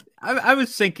I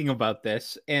was thinking about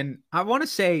this, and I want to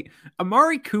say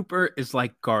Amari Cooper is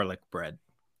like garlic bread.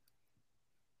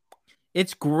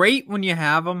 It's great when you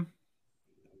have them,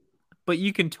 but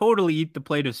you can totally eat the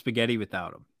plate of spaghetti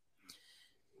without them.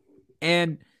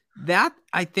 And that,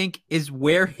 I think, is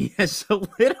where he has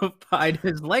solidified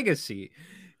his legacy,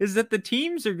 is that the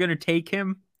teams are going to take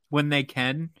him when they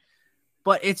can,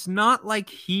 but it's not like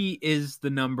he is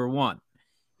the number one.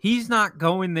 He's not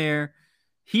going there.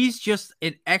 He's just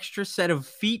an extra set of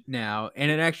feet now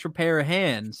and an extra pair of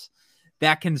hands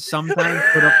that can sometimes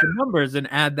put up the numbers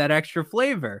and add that extra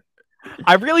flavor.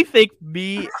 I really think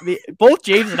both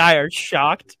James and I are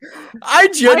shocked. I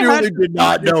genuinely did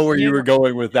not know where you were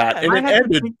going with that, and it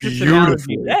ended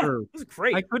beautifully. Yeah, it was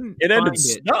great. I couldn't. It ended.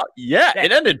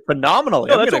 It ended phenomenally.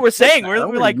 No, that's what we're saying. We're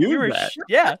like,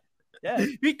 yeah.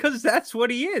 Because that's what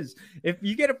he is. If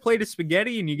you get a plate of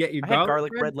spaghetti and you get your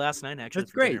garlic bread last night, actually,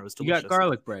 that's great. It was delicious. You got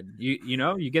garlic bread. You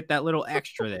know, you get that little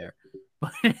extra there.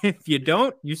 But if you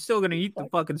don't, you're still gonna eat the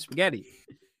fucking spaghetti.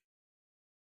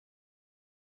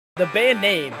 The band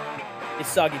name is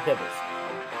Soggy Pibbles.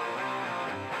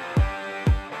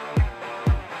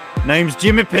 Name's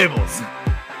Jimmy Pibbles.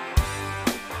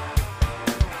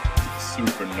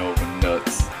 Supernova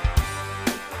nuts.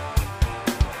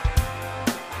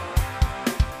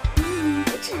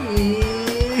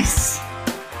 Jeez.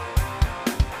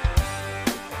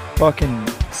 Fucking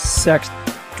sex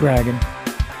dragon.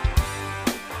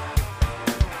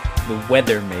 The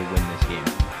weather may win this game.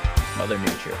 Mother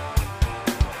Nature.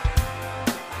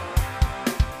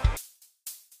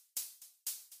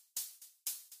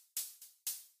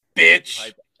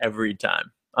 Bitch. Every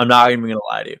time. I'm not even going to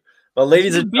lie to you. But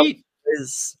ladies and gentlemen,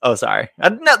 oh, sorry.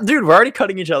 No, dude, we're already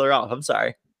cutting each other off. I'm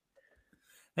sorry.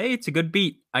 Hey, it's a good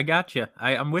beat. I got you.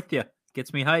 I'm with you.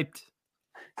 Gets me hyped.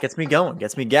 Gets me going.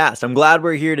 Gets me gassed. I'm glad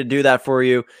we're here to do that for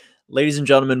you. Ladies and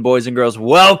gentlemen, boys and girls,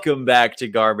 welcome back to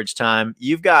Garbage Time.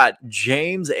 You've got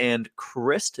James and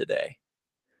Chris today.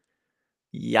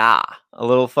 Yeah, a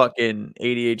little fucking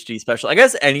ADHD special. I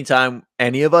guess anytime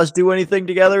any of us do anything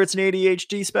together, it's an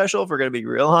ADHD special, if we're going to be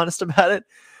real honest about it.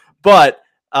 But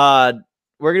we're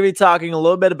going to be talking a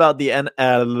little bit about the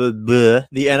NFL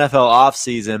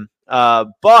offseason.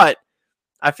 But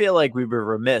I feel like we were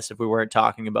remiss if we weren't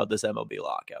talking about this MLB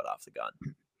lockout off the gun.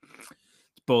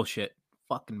 It's bullshit.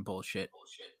 Fucking bullshit.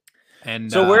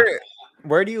 And so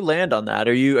where do you land on that?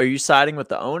 Are you siding with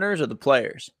the owners or the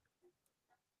players?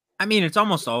 I mean, it's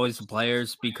almost always the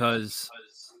players, because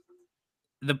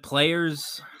the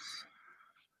players,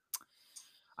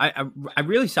 I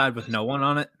really side with no one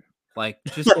on it. Like,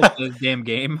 just the damn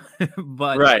game.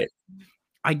 But right.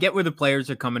 I get where the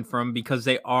players are coming from, because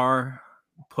they are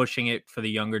pushing it for the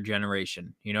younger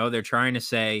generation. You know, they're trying to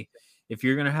say, if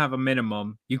you're going to have a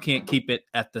minimum, you can't keep it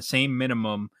at the same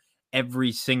minimum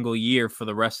every single year for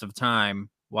the rest of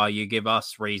time while you give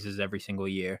us raises every single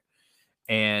year.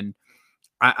 And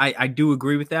I do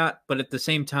agree with that. But at the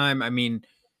same time, I mean,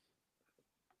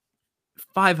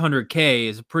 $500K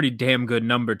is a pretty damn good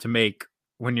number to make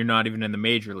when you're not even in the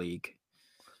major league.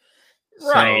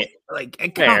 Right. So,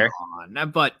 like, come on.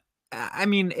 But, I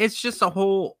mean, it's just a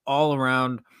whole all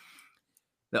around.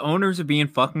 The owners are being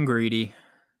fucking greedy.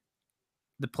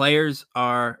 The players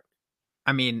are,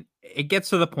 I mean, it gets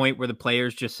to the point where the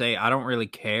players just say, I don't really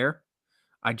care.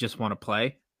 I just want to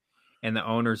play. And the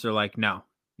owners are like, no,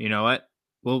 you know what?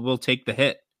 We'll take the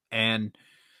hit, and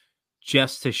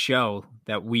just to show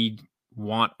that we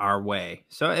want our way.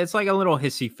 So it's like a little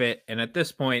hissy fit. And at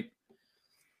this point,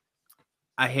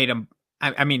 I hate them.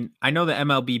 I mean, I know the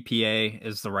MLBPA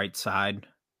is the right side.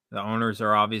 The owners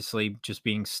are obviously just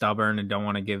being stubborn and don't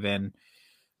want to give in.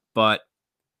 But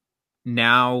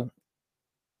now,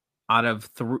 out of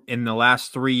in the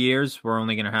last 3 years, we're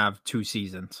only going to have 2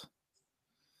 seasons.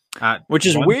 Which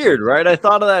is weird, right? I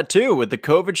thought of that too, with the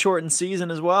COVID shortened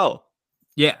season as well.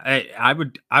 Yeah, I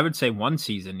would say 1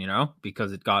 season, you know,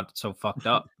 because it got so fucked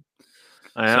up.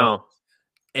 I know.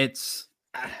 So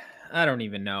I don't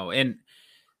even know. And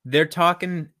they're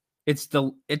talking, it's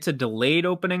a delayed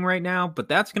opening right now, but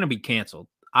that's going to be canceled.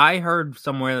 I heard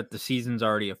somewhere that the season's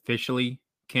already officially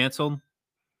canceled,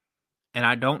 and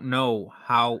I don't know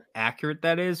how accurate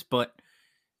that is, but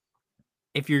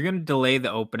if you're going to delay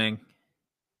the opening,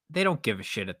 they don't give a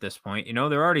shit at this point. You know,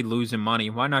 they're already losing money.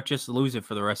 Why not just lose it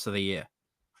for the rest of the year?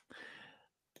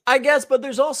 I guess, but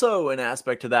there's also an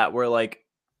aspect to that where, like,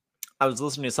 I was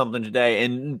listening to something today,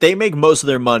 and they make most of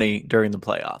their money during the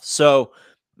playoffs. So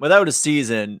without a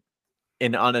season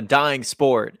on a dying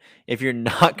sport, if you're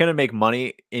not going to make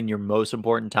money in your most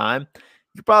important time,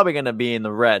 you're probably going to be in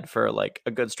the red for like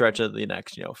a good stretch of the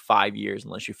next, 5 years,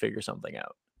 unless you figure something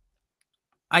out.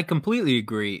 I completely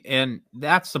agree. And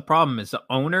that's the problem is the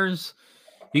owners,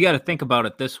 you got to think about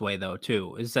it this way though,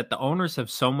 too, is that the owners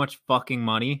have so much fucking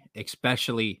money,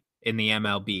 especially in the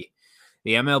MLB.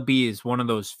 The MLB is one of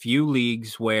those few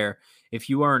leagues where if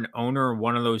you are an owner of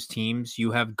one of those teams,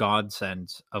 you have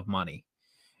godsends of money.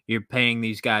 You're paying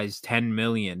these guys 10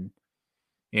 million,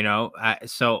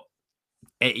 so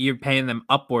you're paying them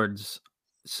upwards.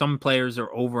 Some players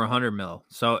are over 100 mil.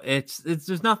 So it's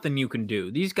there's nothing you can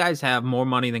do. These guys have more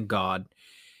money than God.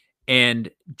 And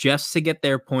just to get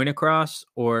their point across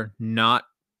or not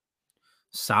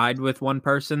side with one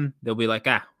person, they'll be like,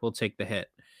 we'll take the hit.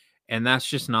 And that's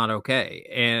just not okay.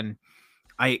 And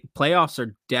playoffs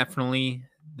are definitely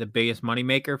the biggest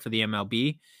moneymaker for the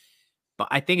MLB. But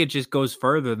I think it just goes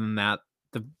further than that.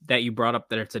 That you brought up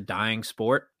that it's a dying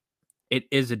sport. It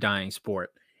is a dying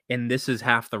sport. And this is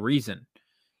half the reason.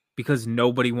 Because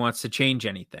nobody wants to change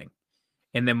anything.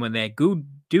 And then when they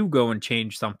do go and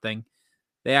change something,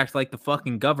 they act like the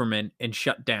fucking government and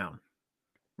shut down.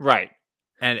 Right.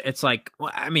 And it's like,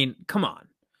 well, I mean, come on.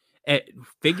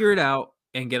 Figure it out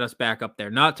and get us back up there.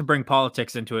 Not to bring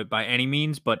politics into it by any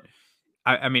means, but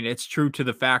I mean, it's true to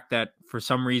the fact that for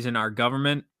some reason our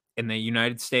government in the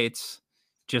United States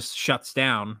just shuts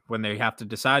down when they have to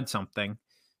decide something.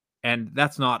 And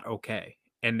that's not okay.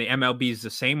 And the MLB is the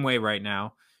same way right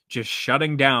now, just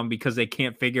shutting down because they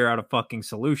can't figure out a fucking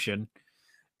solution.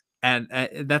 And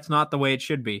that's not the way it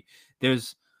should be.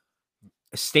 There's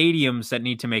stadiums that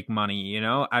need to make money,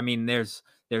 I mean, there's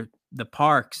the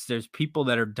parks, there's people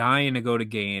that are dying to go to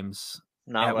games.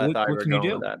 Not what I thought you were can you going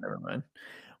do? with that. Never mind.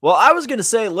 Well, I was going to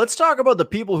say, let's talk about the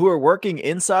people who are working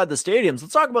inside the stadiums.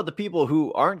 Let's talk about the people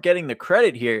who aren't getting the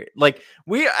credit here. Like,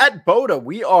 we at Boda,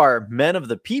 we are men of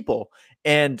the people,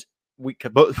 and we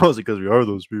mostly because we are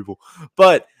those people.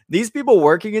 But these people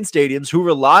working in stadiums who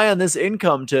rely on this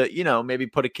income to, maybe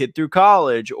put a kid through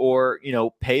college or,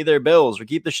 pay their bills or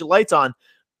keep the lights on,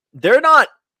 they're not.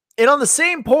 And on the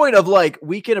same point of like,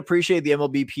 we can appreciate the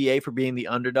MLBPA for being the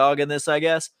underdog in this, I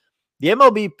guess. The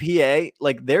MLBPA,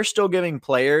 like, they're still giving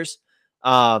players,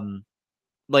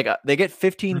 they get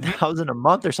 15,000 a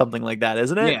month or something like that,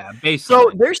 isn't it? Yeah, basically.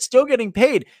 So they're still getting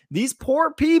paid. These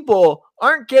poor people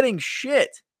aren't getting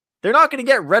shit. They're not going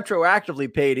to get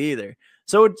retroactively paid either.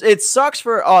 So it sucks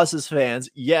for us as fans.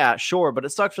 Yeah, sure. But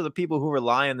it sucks for the people who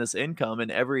rely on this income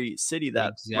in every city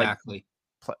that exactly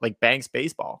like banks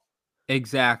baseball.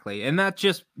 Exactly. And that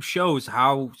just shows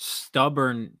how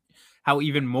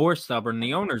even more stubborn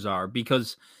the owners are,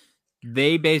 because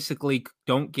they basically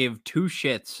don't give two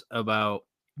shits about,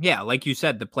 like you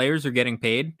said, the players are getting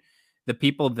paid. The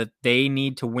people that they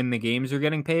need to win the games are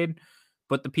getting paid.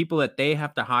 But the people that they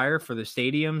have to hire for the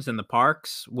stadiums and the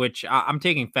parks, which I'm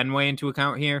taking Fenway into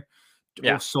account here,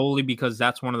 solely because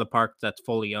that's one of the parks that's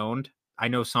fully owned. I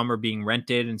know some are being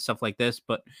rented and stuff like this.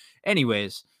 But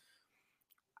anyways,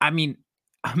 I mean,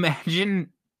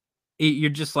 imagine you're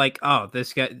just like, oh,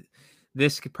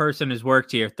 this person has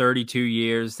worked here 32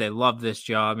 years. They love this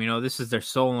job. This is their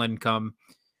sole income.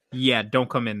 Yeah, don't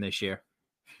come in this year.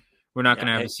 We're not going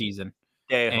to have a season.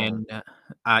 Stay home.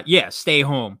 And stay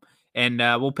home. And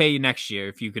we'll pay you next year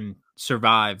if you can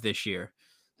survive this year.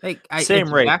 Like,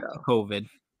 same rate, back to COVID.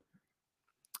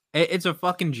 It's a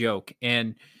fucking joke.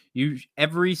 And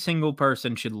every single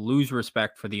person should lose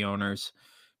respect for the owners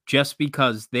just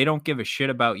because they don't give a shit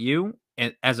about you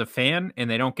as a fan, and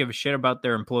they don't give a shit about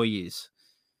their employees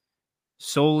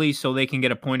solely so they can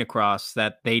get a point across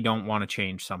that they don't want to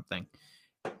change something.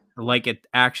 Like it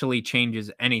actually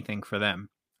changes anything for them.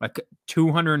 Like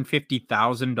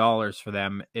 $250,000 for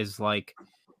them is like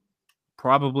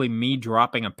probably me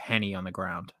dropping a penny on the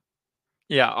ground.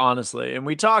 Yeah, honestly. And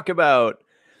we talk about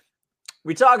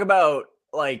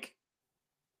like,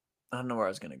 I don't know where I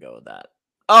was going to go with that.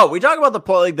 Oh, we talk about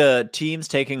the teams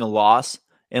taking a loss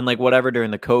and like whatever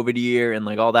during the COVID year and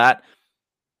like all that.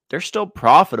 They're still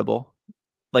profitable.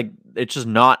 Like, it's just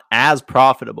not as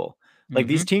profitable. Like,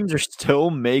 these teams are still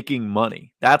making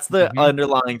money. That's the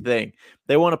underlying thing.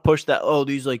 They want to push that. Oh,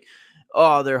 these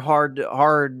they're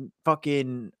hard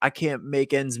fucking, I can't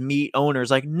make ends meet owners.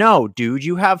 Like, no, dude,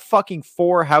 you have fucking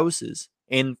 4 houses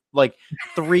in like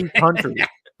 3 countries.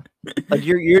 Like,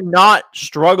 you're not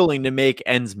struggling to make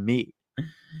ends meet.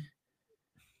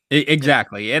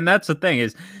 Exactly. And that's the thing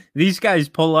is these guys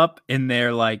pull up in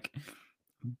their like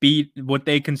what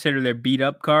they consider their beat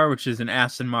up car, which is an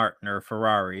Aston Martin or a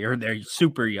Ferrari or their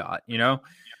super yacht, Yeah.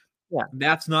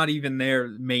 That's not even their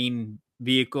main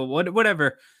vehicle.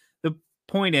 Whatever. The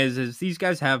point is these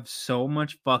guys have so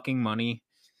much fucking money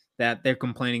that they're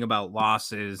complaining about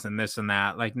losses and this and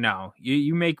that. Like, no,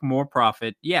 you make more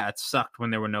profit. Yeah, it sucked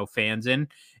when there were no fans in,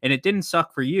 and it didn't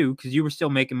suck for you because you were still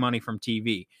making money from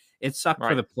TV. It sucked for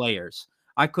Right. the players.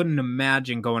 I couldn't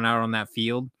imagine going out on that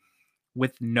field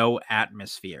with no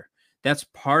atmosphere. That's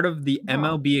part of the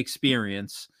MLB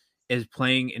experience, is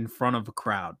playing in front of a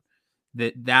crowd.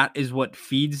 That is what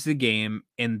feeds the game,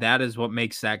 and that is what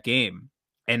makes that game.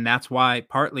 And that's why,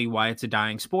 partly why it's a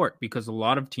dying sport, because a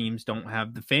lot of teams don't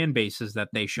have the fan bases that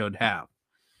they should have.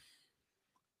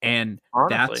 And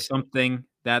Honestly. that's something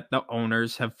that the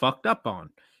owners have fucked up on,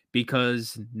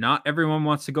 because not everyone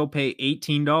wants to go pay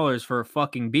 $18 for a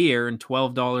fucking beer and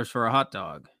 $12 for a hot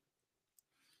dog,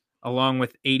 along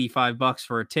with $85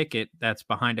 for a ticket that's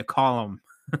behind a column.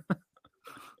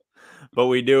 But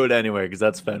we do it anyway because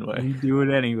that's Fenway. We do it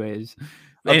anyways.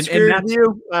 Obscure that's,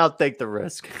 view, I'll take the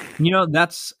risk.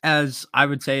 That's, as I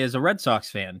would say, as a Red Sox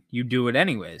fan, you do it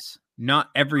anyways. Not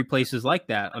every place is like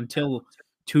that. Until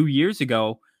 2 years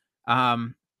ago,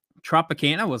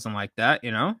 Tropicana wasn't like that,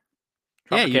 Tropicana's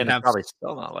you'd have, probably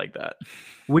still not like that.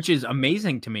 which is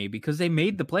amazing to me because they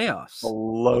made the playoffs.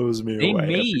 Blows me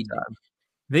away.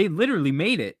 They literally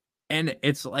made it, and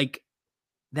it's like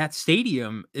that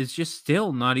stadium is just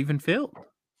still not even filled.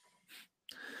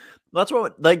 That's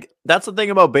the thing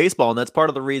about baseball, and that's part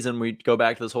of the reason we go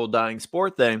back to this whole dying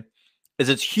sport thing, is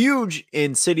it's huge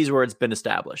in cities where it's been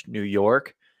established. New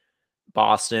York,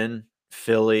 Boston,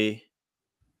 Philly,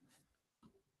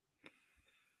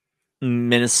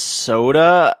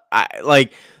 Minnesota.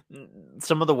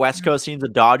 Some of the West Coast teams, the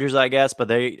Dodgers, I guess, but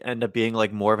they end up being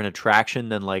like more of an attraction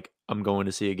than like I'm going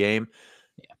to see a game.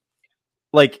 Yeah.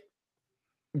 Like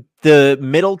the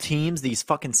middle teams, these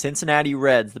fucking Cincinnati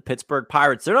Reds, the Pittsburgh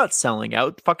Pirates, they're not selling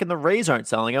out. Fucking the Rays aren't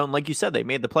selling out. And like you said, they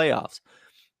made the playoffs.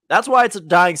 That's why it's a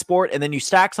dying sport. And then you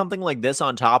stack something like this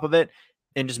on top of it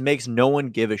and just makes no one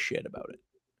give a shit about it.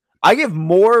 I give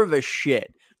more of a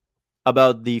shit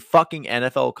about the fucking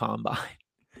NFL Combine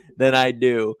than I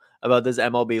do about this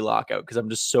MLB lockout because I'm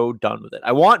just so done with it.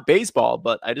 I want baseball,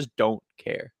 but I just don't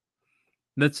care.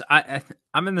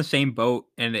 I'm in the same boat,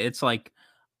 and it's like,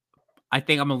 I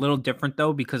think I'm a little different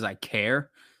though because I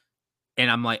care, and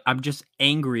I'm just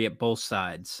angry at both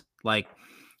sides. Like,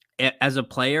 as a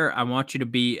player, I want you to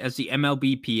be, as the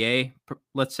MLBPA,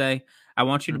 let's say, I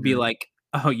want you to be like,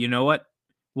 oh, you know what?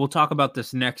 We'll talk about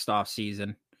this next off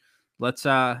season. Let's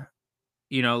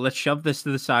let's shove this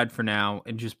to the side for now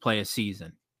and just play a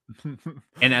season.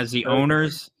 And as the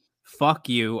owners, fuck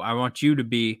you. I want you to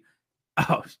be,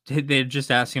 oh, they're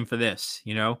just asking for this,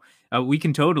 we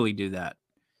can totally do that.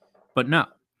 But no.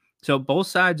 So both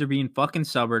sides are being fucking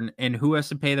stubborn, and who has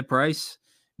to pay the price?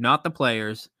 Not the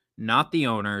players, not the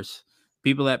owners.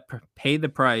 People that pay the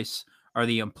price are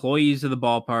the employees of the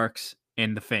ballparks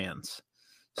and the fans.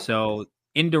 So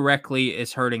indirectly,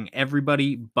 it's hurting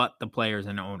everybody but the players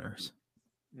and owners.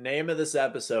 Name of this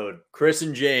episode: Chris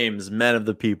and James, Men of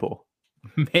the People.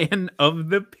 Man of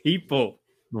the people.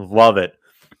 Love it.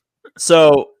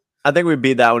 So I think we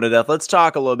beat that one to death. Let's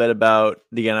talk a little bit about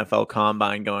the NFL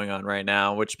Combine going on right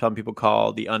now, which some people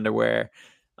call the underwear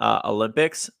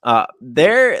Olympics.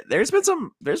 There's been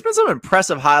some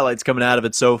impressive highlights coming out of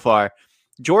it so far.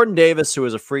 Jordan Davis, who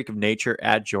is a freak of nature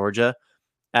at Georgia,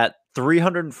 at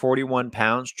 341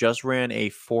 pounds, just ran a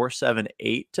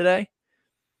 4.78 today,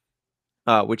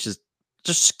 which is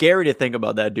just scary to think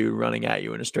about that dude running at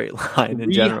you in a straight line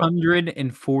in general.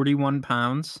 341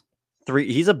 pounds.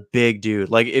 He's a big dude.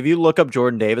 Like, if you look up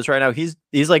Jordan Davis right now, he's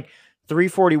like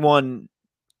 341,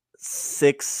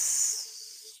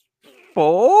 6'4",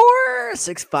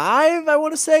 6'5", I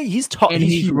want to say. He's tall. And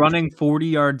he's running 40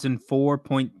 yards in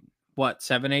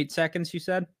 4.78 seconds, you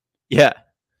said? Yeah.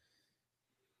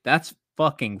 That's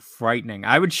fucking frightening.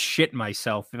 I would shit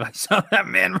myself if I saw that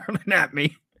man running at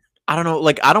me. I don't know.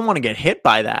 Like, I don't want to get hit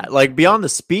by that. Like, beyond the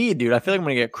speed, dude, I feel like I'm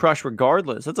going to get crushed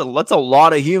regardless. That's a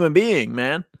lot of human being,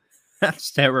 man.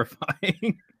 That's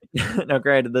terrifying. Now,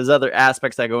 granted, there's other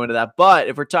aspects that go into that. But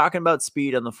if we're talking about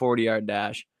speed on the 40-yard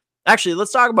dash, actually, we'll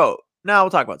talk about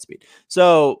speed.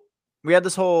 So we had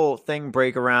this whole thing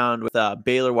break around with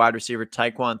Baylor wide receiver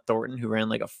Tyquan Thornton, who ran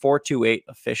like a 4.28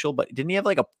 official, but didn't he have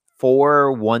like a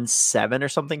 4.17 or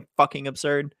something fucking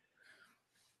absurd?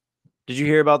 Did you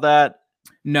hear about that?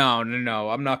 No.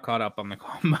 I'm not caught up on the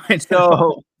Combine.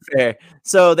 So fair.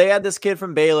 So they had this kid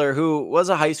from Baylor who was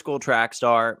a high school track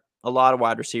star. A lot of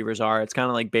wide receivers are. It's kind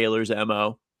of like Baylor's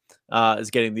MO,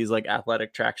 is getting these like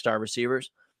athletic track star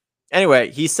receivers. Anyway,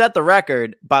 he set the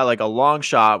record by like a long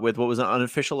shot with what was an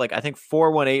unofficial, like I think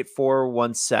 4.18,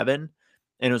 4.17. And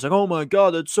it was like, oh my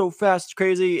God, that's so fast. It's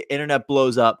crazy. Internet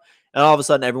blows up. And all of a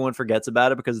sudden everyone forgets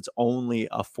about it because it's only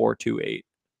a 4.28.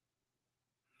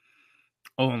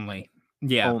 Only.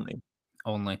 Yeah, Only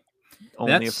only. a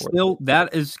That's fourth. still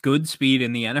that is good speed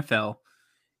in the NFL.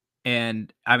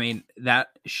 And I mean, that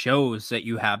shows that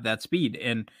you have that speed.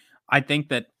 And I think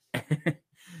that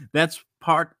that's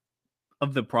part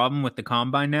of the problem with the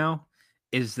combine now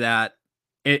is that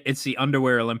it's the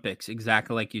underwear Olympics,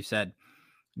 exactly like you said.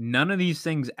 None of these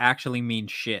things actually mean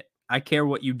shit. I care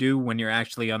what you do when you're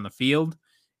actually on the field.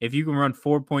 If you can run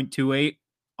 4.28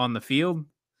 on the field,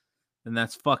 then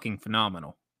that's fucking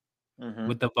phenomenal Mhm.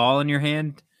 with the ball in your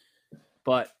hand.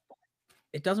 But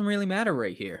it doesn't really matter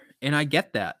right here. And I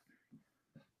get that.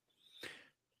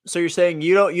 So you're saying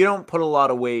you don't put a lot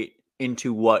of weight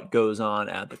into what goes on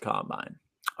at the combine,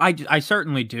 I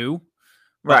certainly do.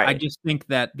 But I right? just think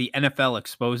that the NFL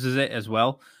exposes it as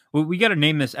well. We got to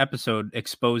name this episode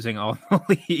 "Exposing All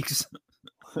the Leagues."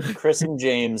 Chris and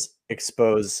James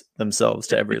expose themselves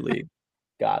to every league.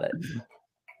 Got it.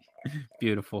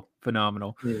 Beautiful,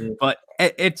 phenomenal. Mhm. But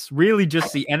it's really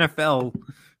just the NFL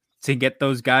to get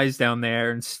those guys down there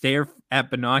and stare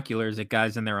at binoculars at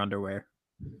guys in their underwear.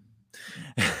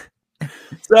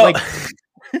 So Like,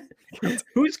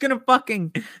 who's gonna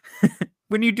fucking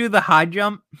when you do the high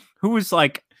jump? Who's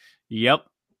like, "Yep,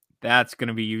 that's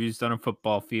gonna be used on a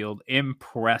football field.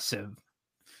 Impressive.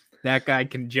 That guy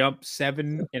can jump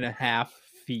 7.5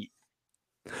 feet."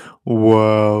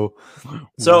 whoa.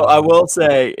 So I will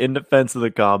say, in defense of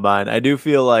the combine, I do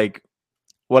feel like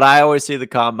what I always see the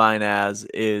combine as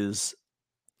is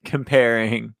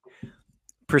comparing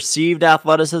perceived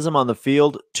athleticism on the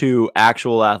field to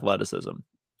actual athleticism,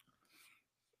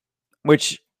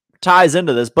 which ties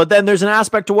into this. But then there's an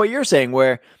aspect to what you're saying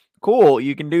where, cool,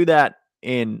 you can do that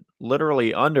in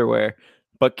literally underwear,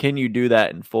 but can you do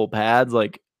that in full pads?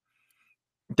 Like,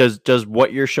 does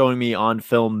what you're showing me on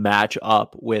film match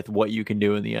up with what you can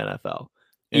do in the NFL?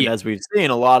 And Yeah. as we've seen,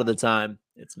 a lot of the time,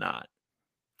 it's not.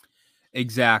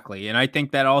 Exactly. And I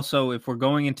think that also, if we're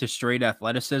going into straight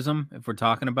athleticism, if we're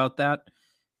talking about that,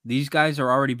 these guys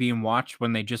are already being watched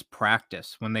when they just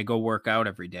practice, when they go work out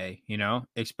every day,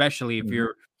 especially if Mhm.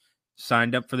 you're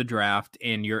signed up for the draft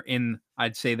and you're in,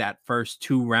 I'd say, that first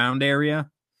 2 round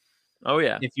area. Oh,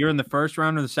 yeah. If you're in the first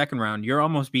round or the second round, you're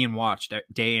almost being watched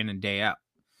day in and day out.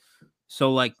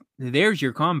 So, like, there's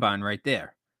your combine right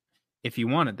there. If you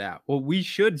wanted that, what we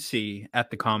should see at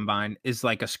the combine is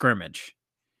like a scrimmage.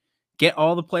 Get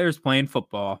all the players playing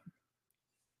football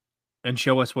and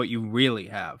show us what you really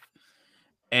have.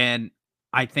 And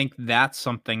I think that's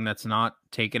something that's not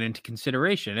taken into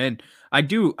consideration. And I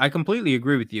completely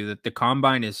agree with you that the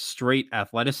combine is straight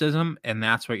athleticism and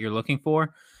that's what you're looking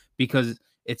for, because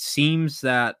it seems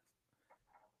that,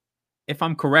 if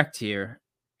I'm correct here,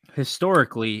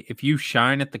 historically, if you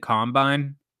shine at the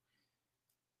combine,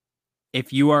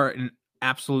 if you are an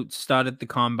absolute stud at the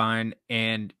combine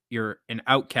and you're an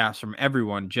outcast from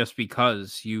everyone just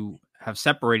because you have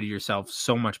separated yourself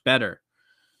so much better,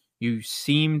 you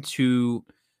seem to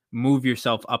move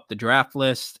yourself up the draft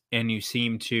list and you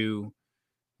seem to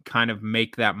kind of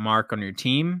make that mark on your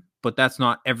team, but that's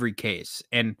not every case.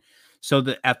 And so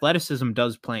the athleticism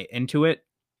does play into it,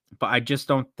 but I just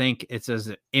don't think it's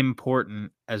as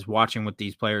important as watching what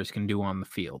these players can do on the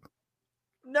field.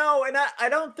 No, and I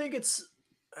don't think it's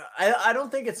I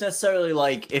don't think it's necessarily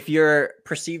like if you're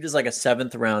perceived as like a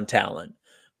seventh round talent,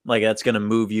 like that's gonna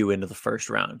move you into the first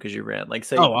round because you ran. Like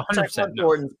say Oh, 100% Tyquan no.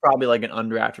 Thornton's probably like an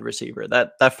undrafted receiver.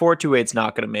 That 4.28 is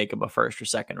not gonna make him a first or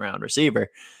second round receiver.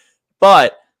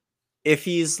 But if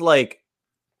he's like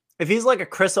a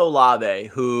Chris Olave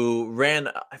who ran,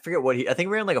 I forget what I think he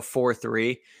ran like a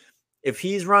 4.3. If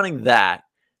he's running that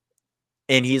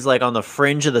and he's like on the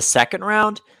fringe of the second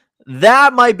round,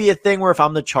 that might be a thing where if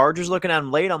I'm the Chargers looking at him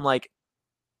late, I'm like,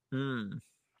 they're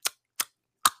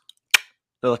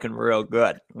looking real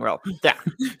good. Well, yeah.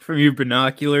 From your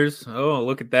binoculars. Oh,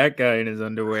 look at that guy in his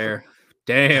underwear.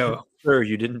 Damn. Sure,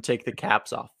 you didn't take the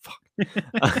caps off.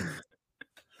 Fuck.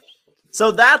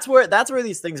 So that's where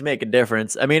these things make a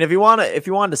difference. I mean, if you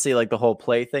wanted to see like the whole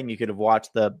play thing, you could have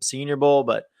watched the Senior Bowl,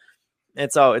 but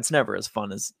it's never as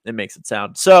fun as it makes it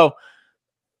sound. So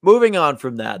moving on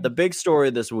from that, the big story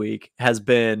this week has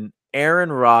been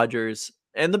Aaron Rodgers,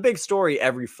 and the big story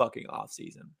every fucking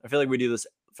offseason. I feel like we do this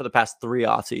for the past 3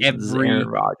 off seasons. Is Aaron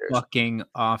Rodgers fucking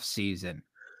off season.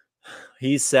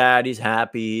 He's sad. He's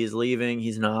happy. He's leaving.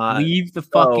 He's not. Leave the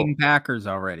fucking Packers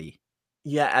already.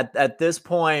 Yeah, at this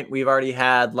point, we've already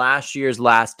had last year's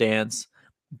Last Dance.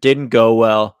 Didn't go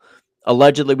well.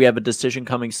 Allegedly, we have a decision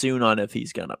coming soon on if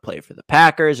he's going to play for the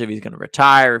Packers, if he's going to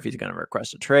retire, if he's going to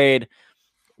request a trade.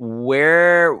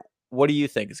 What do you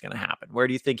think is going to happen? Where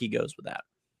do you think he goes with that?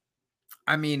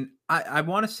 I mean, I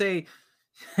want to say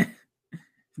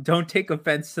don't take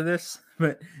offense to this,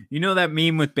 but you know that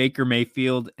meme with Baker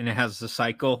Mayfield and it has the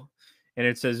cycle and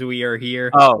it says we are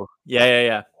here? Oh,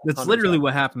 yeah. That's 100%. literally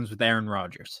what happens with Aaron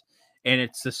Rodgers. And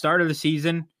it's the start of the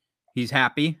season. He's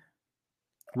happy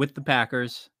with the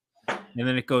Packers. And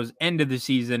then it goes end of the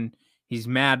season. He's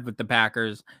mad with the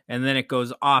Packers. And then it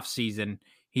goes off season.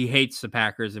 He hates the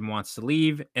Packers and wants to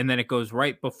leave. And then it goes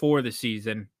right before the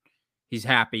season. He's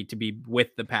happy to be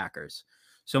with the Packers.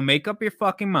 So make up your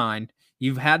fucking mind.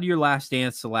 You've had your last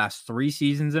dance the last 3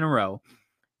 seasons in a row.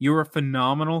 You're a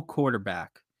phenomenal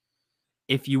quarterback.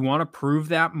 If you want to prove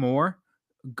that more,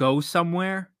 go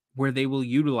somewhere where they will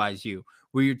utilize you,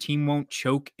 where your team won't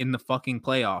choke in the fucking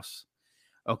playoffs.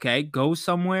 Okay? Go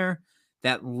somewhere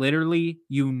that literally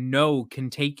can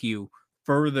take you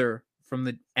further from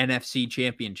the NFC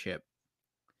Championship.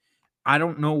 I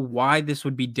don't know why this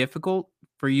would be difficult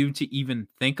for you to even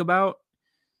think about.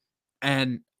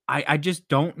 And I just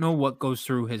don't know what goes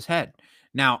through his head.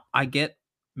 Now, I get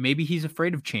maybe he's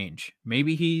afraid of change.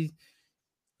 Maybe he's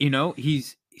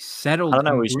settled I don't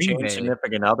know. in He's Green changed Bay.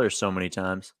 significant others so many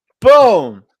times.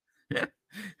 Boom.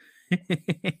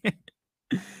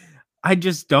 I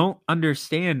just don't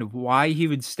understand why he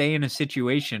would stay in a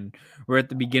situation where at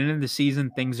the beginning of the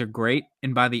season things are great,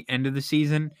 and by the end of the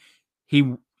season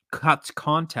he cuts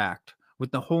contact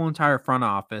with the whole entire front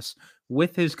office,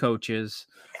 with his coaches,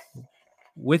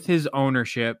 with his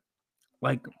ownership.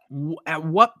 Like, at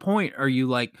what point are you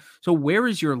like, so where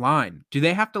is your line? Do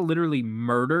they have to literally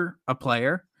murder a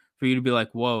player for you to be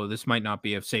like, whoa, this might not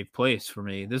be a safe place for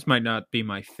me. This might not be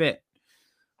my fit.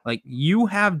 Like, you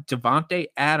have Devontae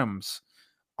Adams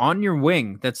on your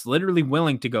wing that's literally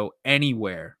willing to go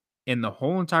anywhere in the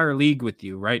whole entire league with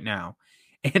you right now.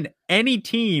 And any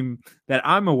team that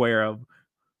I'm aware of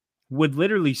would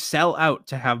literally sell out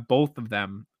to have both of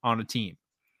them on a team.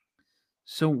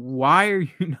 So why are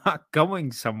you not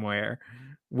going somewhere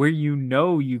where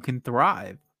you can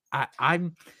thrive?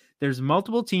 There's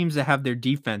multiple teams that have their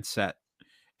defense set,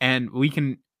 and we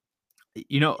can,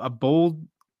 a bold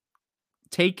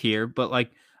take here, but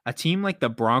like a team like the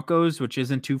Broncos, which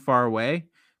isn't too far away,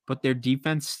 but their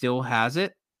defense still has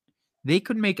it, they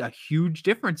could make a huge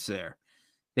difference there.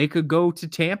 They could go to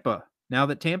Tampa now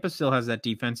that Tampa still has that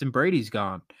defense and Brady's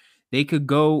gone. They could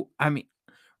go,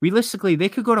 realistically, they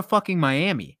could go to fucking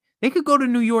Miami. They could go to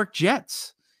New York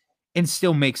Jets and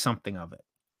still make something of it.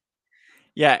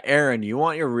 Yeah, Aaron, you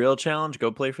want your real challenge?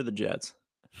 Go play for the Jets.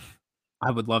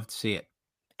 I would love to see it.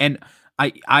 And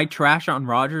I trash on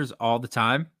Rodgers all the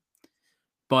time,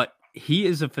 but he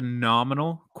is a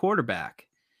phenomenal quarterback.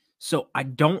 So I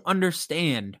don't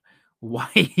understand why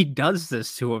he does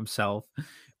this to himself,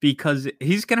 because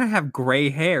he's going to have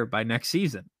gray hair by next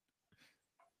season.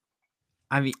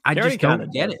 I just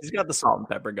don't get it. He's got the salt and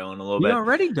pepper going a little He bit.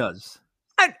 already does.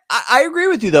 I agree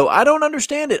with you, though. I don't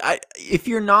understand it. If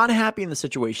you're not happy in the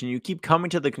situation, you keep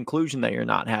coming to the conclusion that you're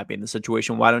not happy in the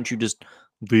situation. Why don't you just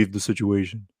leave the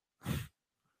situation?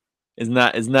 Isn't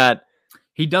that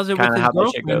he does it with his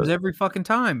girlfriends every fucking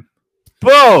time?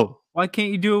 Boom! Why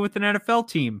can't you do it with an NFL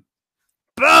team?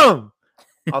 Boom!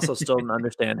 Also, still don't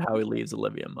understand how he leaves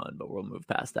Olivia Munn, but we'll move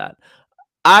past that.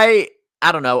 I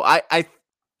don't know. I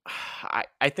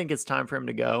think it's time for him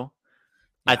to go.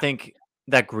 Yeah. I think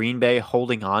that Green Bay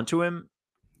holding on to him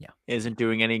isn't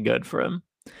doing any good for him.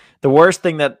 The worst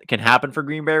thing that can happen for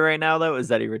Green Bay right now, though, is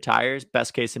that he retires.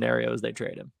 Best case scenario is they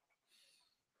trade him.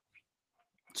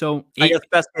 So I guess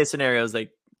best case scenario is they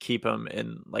keep him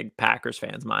in like Packers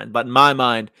fans' mind. But in my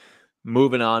mind,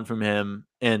 moving on from him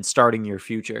and starting your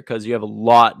future, because you have a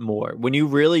lot more. When you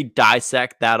really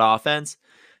dissect that offense,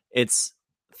 it's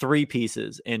 3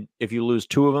 pieces. And if you lose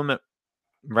 2 of them, the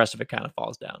rest of it kind of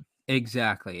falls down.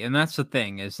 Exactly. And that's the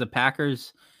thing, is the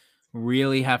Packers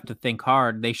really have to think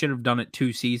hard. They should have done it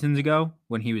 2 seasons ago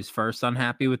when he was first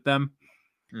unhappy with them.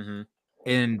 Mm-hmm.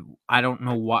 And I don't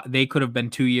know why. They could have been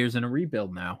 2 years in a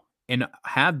rebuild now and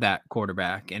had that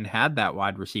quarterback and had that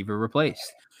wide receiver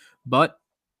replaced. But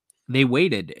they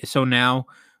waited. So now,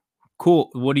 cool.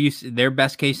 What do you see? Their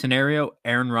best case scenario,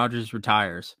 Aaron Rodgers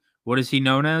retires. What is he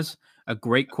known as? A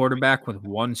great quarterback with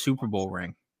 1 Super Bowl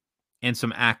ring and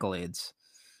some accolades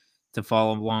to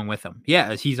follow along with him.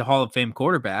 Yeah, he's a Hall of Fame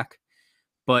quarterback,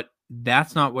 but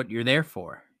that's not what you're there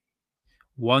for.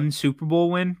 1 Super Bowl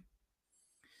win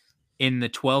in the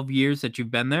 12 years that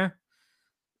you've been there,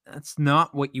 that's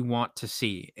not what you want to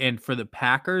see. And for the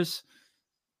Packers,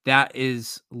 that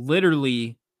is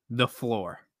literally the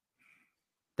floor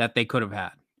that they could have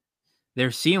had.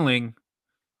 Their ceiling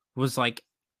was like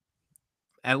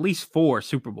at least 4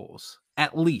 Super Bowls,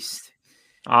 at least.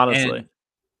 Honestly. And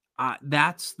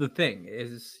That's the thing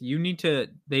is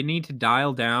they need to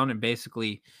dial down and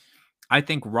basically I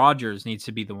think Rodgers needs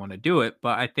to be the one to do it,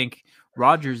 but I think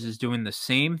Rodgers is doing the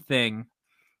same thing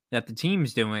that the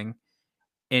team's doing,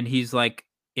 and he's like,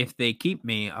 if they keep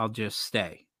me, I'll just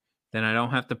stay. Then I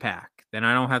don't have to pack. Then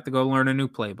I don't have to go learn a new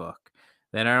playbook.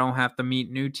 Then I don't have to meet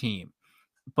a new team.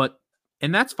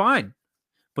 And that's fine.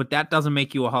 But that doesn't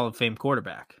make you a Hall of Fame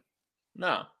quarterback.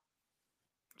 No.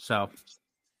 So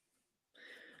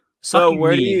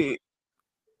where do you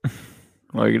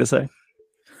what are you gonna say?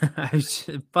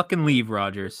 fucking leave,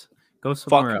 Rodgers. Go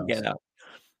somewhere Fucking else. get out.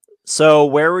 So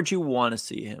where would you want to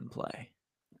see him play?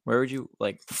 Where would you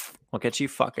what gets you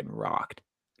fucking rocked?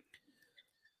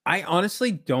 I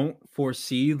honestly don't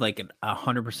foresee like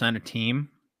 100% a team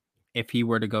if he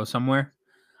were to go somewhere.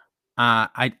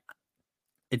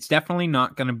 It's definitely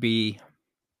not going to be.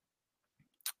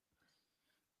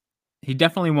 He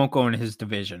definitely won't go in his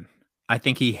division. I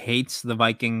think he hates the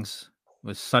Vikings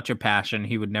with such a passion.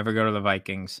 He would never go to the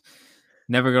Vikings,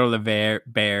 never go to the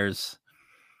Bears.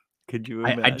 Could you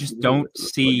imagine? I just don't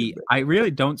see. I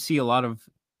really don't see a lot of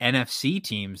NFC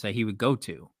teams that he would go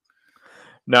to.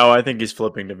 No, I think he's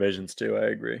flipping divisions too. I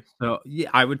agree. So yeah,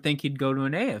 I would think he'd go to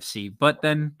an AFC, but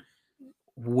then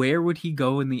where would he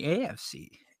go in the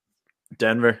AFC?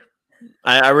 Denver.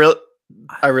 I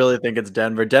really think it's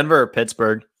Denver. Denver or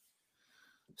Pittsburgh.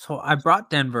 So I brought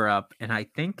Denver up, and I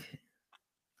think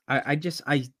I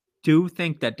do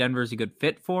think that Denver is a good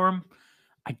fit for him.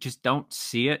 I just don't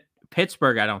see it.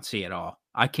 Pittsburgh, I don't see at all.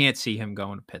 I can't see him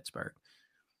going to Pittsburgh.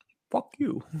 Fuck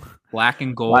you. Black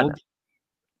and gold.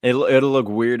 It'll look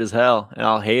weird as hell, and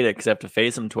I'll hate it because I have to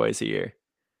face him twice a year.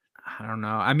 I don't know.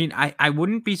 I mean, I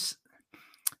wouldn't be.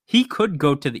 He could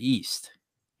go to the East.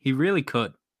 He really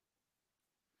could.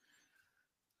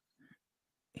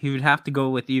 He would have to go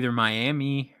with either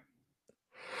Miami.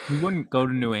 He wouldn't go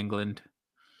to New England.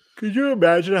 Could you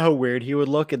imagine how weird he would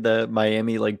look at the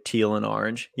Miami like teal and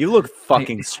orange? You look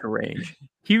fucking strange.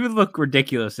 He would look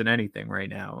ridiculous in anything right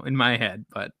now in my head,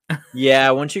 but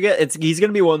yeah, once you get he's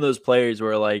gonna be one of those players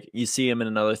where like you see him in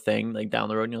another thing like down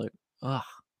the road and you're like, oh,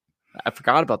 I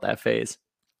forgot about that phase.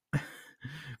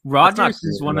 Rodgers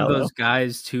is one of those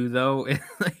guys too, though.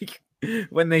 Like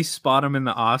when they spot him in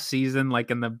the off season,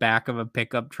 like in the back of a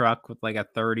pickup truck with like a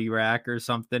 30 rack or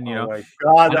something, you know. My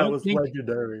God, that was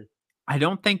legendary. I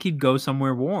don't think he'd go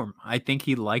somewhere warm. I think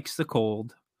he likes the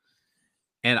cold.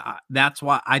 And that's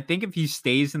why I think if he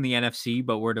stays in the NFC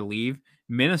but were to leave,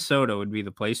 Minnesota would be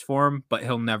the place for him, but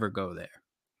he'll never go there.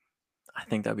 I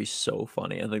think that'd be so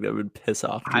funny. I think that would piss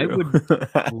off Drew. I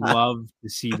would love to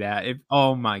see that.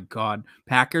 Oh my God.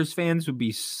 Packers fans would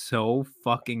be so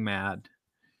fucking mad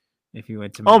if he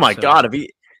went to Minnesota. Oh my God.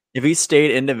 If he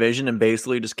stayed in division and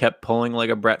basically just kept pulling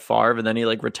like a Brett Favre and then he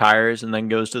like retires and then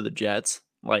goes to the Jets,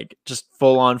 like just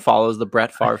full on follows the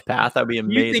Brett Favre path, that'd be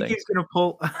amazing. You think he's gonna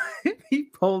pull? He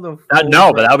pulled a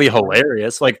no, but that'd be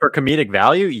hilarious. Like for comedic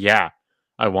value, yeah,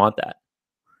 I want that.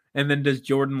 And then does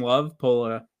Jordan Love pull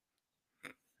a?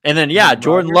 And then yeah,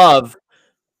 Jordan Love,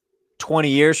 20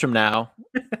 years from now.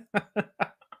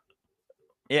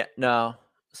 Yeah, no,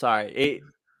 sorry,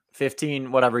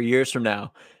 15 whatever years from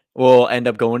now, will end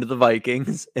up going to the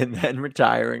Vikings and then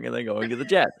retiring and then going to the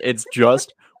Jets. It's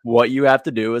just what you have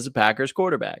to do as a Packers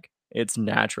quarterback. It's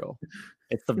natural.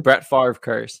 It's the Brett Favre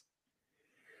curse.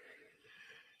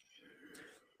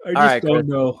 I just don't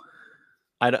know.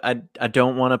 I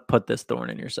don't want to put this thorn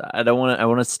in your side. I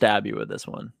want to stab you with this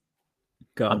one.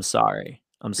 Go. I'm sorry.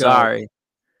 Sorry.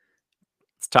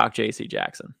 Let's talk JC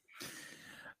Jackson.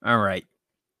 All right.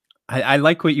 I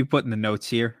like what you put in the notes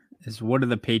here. Is what do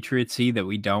the Patriots see that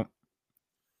we don't?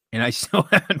 And I still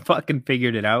haven't fucking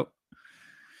figured it out.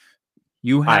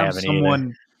 You have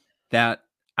someone that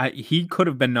he could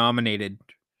have been nominated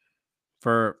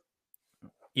for,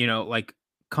 like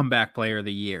comeback player of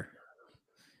the year.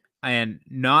 And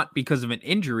not because of an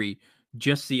injury,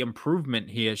 just the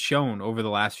improvement he has shown over the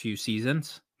last few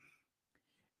seasons.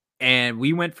 And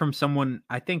we went from someone,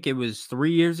 I think it was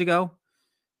 3 years ago,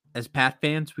 as Pat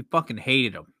fans, we fucking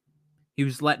hated him. He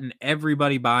was letting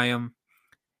everybody buy him,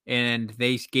 and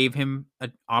they gave him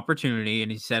an opportunity,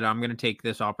 and he said, I'm going to take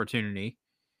this opportunity,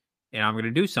 and I'm going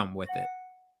to do something with it,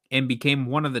 and became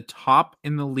one of the top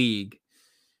in the league.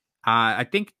 I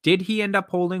think, did he end up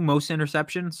holding most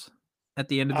interceptions at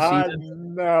the end of the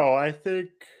season? No, I think,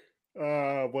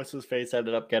 what's his face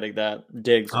ended up getting that.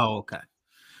 Diggs. Oh, okay.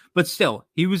 But still,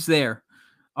 he was there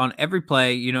on every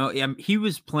play. He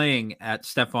was playing at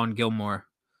Stephon Gilmore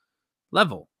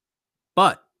level.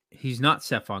 But he's not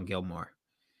Stephon Gilmore.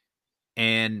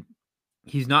 And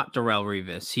he's not Darrelle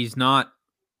Revis. He's not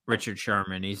Richard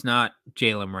Sherman. He's not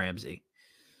Jalen Ramsey.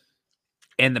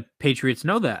 And the Patriots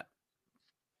know that.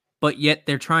 But yet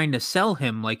they're trying to sell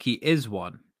him like he is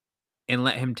one and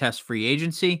let him test free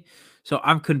agency. So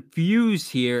I'm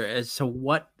confused here as to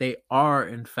what they are,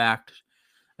 in fact,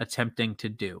 attempting to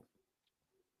do.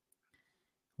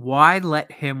 Why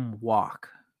let him walk?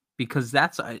 Because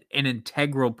that's an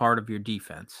integral part of your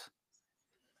defense.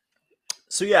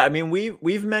 So yeah, I mean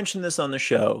we've mentioned this on the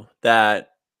show that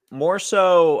more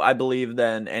so I believe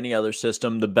than any other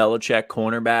system, the Belichick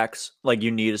cornerbacks, like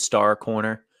you need a star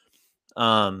corner.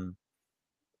 The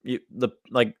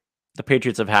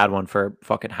Patriots have had one for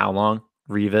fucking how long?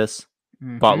 Revis,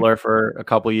 Butler for a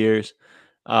couple years,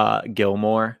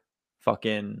 Gilmore,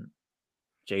 fucking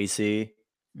JC.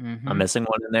 I'm missing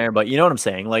one in there, but you know what I'm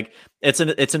saying? Like it's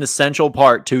an essential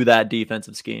part to that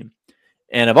defensive scheme.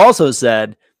 And I've also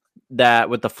said that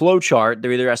with the flow chart,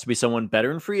 there either has to be someone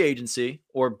better in free agency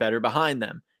or better behind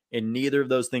them. And neither of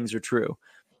those things are true.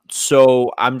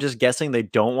 So I'm just guessing they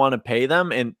don't want to pay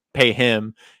them and pay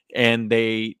him. And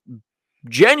they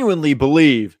genuinely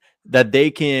believe that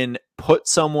they can put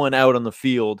someone out on the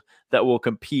field that will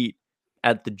compete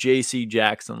at the JC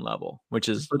Jackson level, which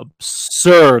is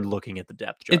absurd looking at the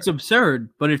depth chart. It's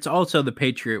absurd, but it's also the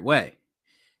Patriot way.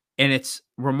 And it's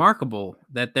remarkable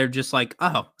that they're just like,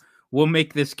 oh, we'll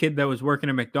make this kid that was working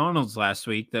at McDonald's last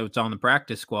week that was on the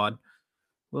practice squad,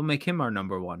 we'll make him our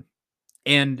number one.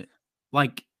 And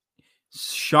like,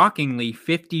 shockingly,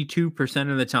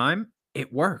 52% of the time,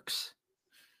 it works.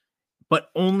 But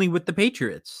only with the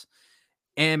Patriots.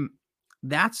 And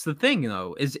that's the thing,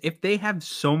 though, is if they have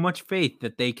so much faith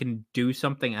that they can do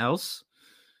something else,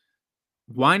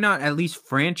 why not at least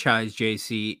franchise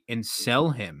JC and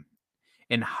sell him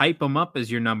and hype him up as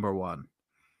your number one?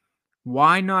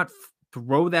 Why not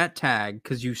throw that tag?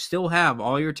 Because you still have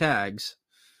all your tags.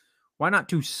 Why not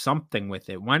do something with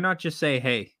it? Why not just say,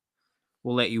 hey,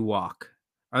 we'll let you walk?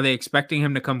 Are they expecting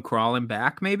him to come crawling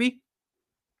back, maybe?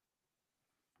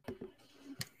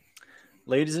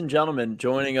 Ladies and gentlemen,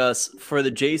 joining us for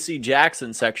the JC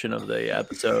Jackson section of the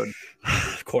episode.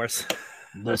 Of course.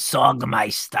 The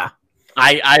Sogmeister.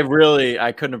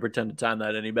 I couldn't have pretended to time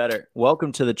that any better.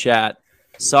 Welcome to the chat.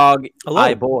 Sog,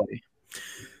 hello, boy.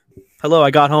 Hello,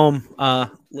 I got home a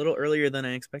little earlier than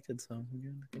I expected. So,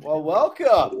 well,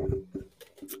 welcome.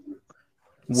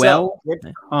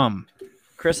 Welcome.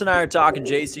 Chris and I are talking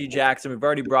JC Jackson. We've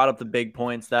already brought up the big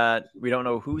points that we don't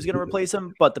know who's going to replace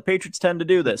him, but the Patriots tend to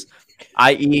do this,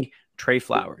 i.e. Trey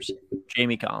Flowers,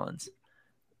 Jamie Collins,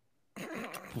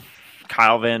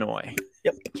 Kyle Van Noy.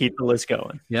 Yep. Keep the list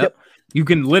going. Yep. You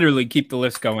can literally keep the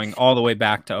list going all the way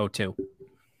back to 02.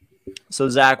 So,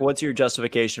 Zach, what's your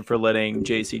justification for letting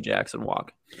JC Jackson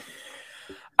walk?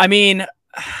 I mean,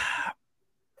 I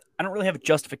don't really have a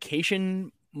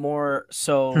justification, more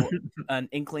so an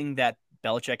inkling that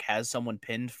Belichick has someone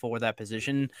pinned for that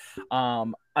position.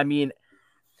 I mean,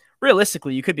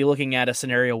 realistically, you could be looking at a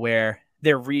scenario where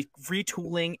they're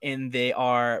retooling and they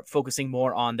are focusing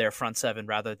more on their front seven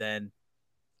rather than,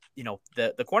 you know,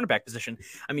 the cornerback position.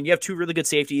 I mean, you have two really good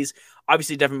safeties.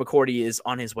 Obviously, Devin McCourty is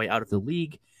on his way out of the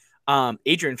league.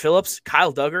 Adrian Phillips,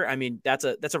 Kyle Duggar. I mean, that's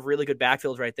a really good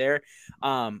backfield right there.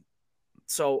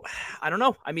 So I don't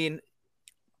know. I mean,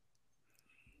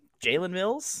 Jalen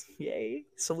Mills, yay,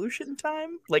 solution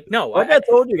time. Like, no, like I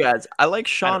told you guys, I like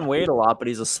Sean Wade a lot, but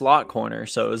he's a slot corner,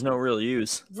 so there's no real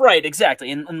use. Right,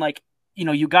 exactly. And like, you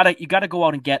know, you gotta go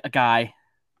out and get a guy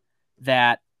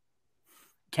that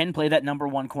can play that number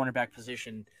one cornerback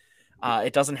position.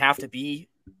 It doesn't have to be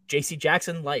JC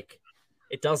Jackson. Like,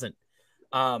 it doesn't.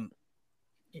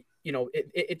 You know,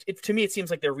 it to me, it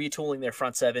seems like they're retooling their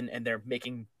front seven and they're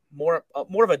making more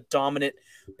of a dominant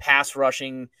pass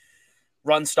rushing,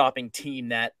 run stopping team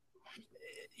that,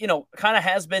 you know, kind of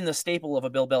has been the staple of a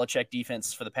Bill Belichick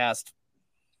defense for the past,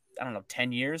 I don't know,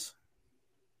 10 years.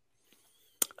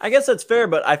 I guess that's fair,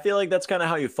 but I feel like that's kind of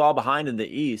how you fall behind in the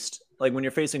East. Like when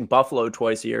you're facing Buffalo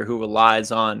twice a year, who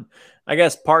relies on, I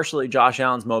guess, partially Josh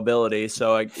Allen's mobility.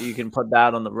 So you can put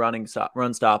that on the run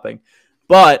stopping,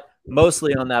 but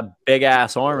mostly on that big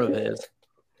ass arm of his.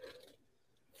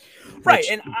 Right.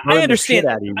 And I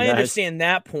understand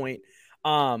that point.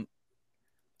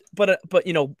 But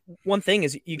you know, one thing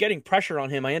is you're getting pressure on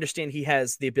him. I understand he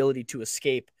has the ability to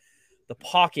escape the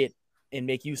pocket and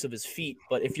make use of his feet.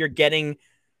 But if you're getting,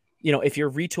 you know, if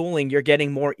you're retooling, you're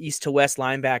getting more east to west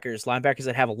linebackers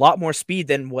that have a lot more speed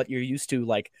than what you're used to,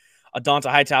 like a Donta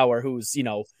Hightower, who's, you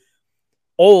know,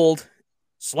 old,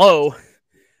 slow.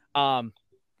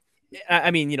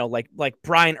 I mean, you know, like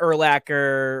Brian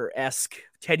Urlacher-esque,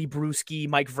 Teddy Bruschi,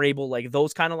 Mike Vrabel, like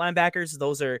those kind of linebackers.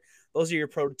 Those are your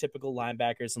prototypical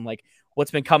linebackers. And like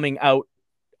what's been coming out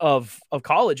of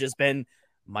college has been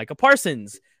Micah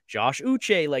Parsons, Josh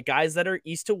Uche, like guys that are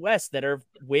east to west that are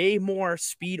way more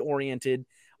speed oriented,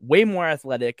 way more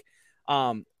athletic.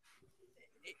 And,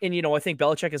 I think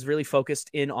Belichick is really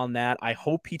focused in on that. I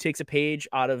hope he takes a page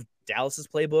out of Dallas's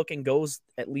playbook and goes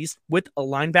at least with a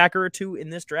linebacker or two in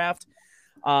this draft.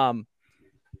 I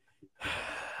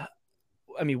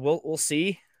mean, we'll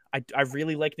see. I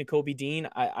really like Nakobe Dean.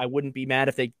 I wouldn't be mad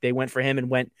if they went for him and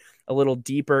went a little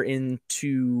deeper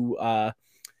into, the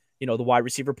wide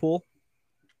receiver pool.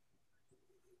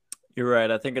 You're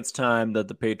right. I think it's time that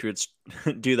the Patriots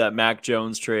do that Mac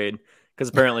Jones trade because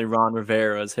apparently Ron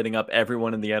Rivera is hitting up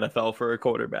everyone in the NFL for a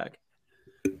quarterback.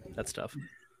 That's tough.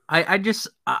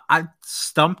 I'm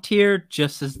stumped here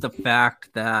just as the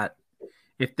fact that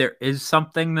if there is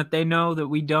something that they know that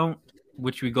we don't,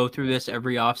 which we go through this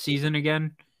every offseason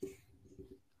again,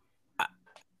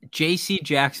 J.C.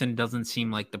 Jackson doesn't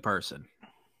seem like the person.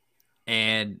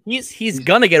 And he's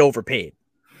going to get overpaid.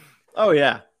 Oh,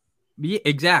 yeah. Yeah,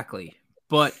 exactly.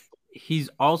 But he's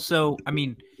also, I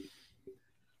mean,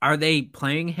 are they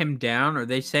playing him down? Are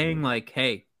they saying like,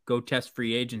 hey, go test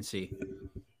free agency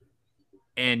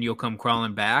and you'll come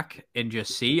crawling back and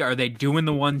just see? Are they doing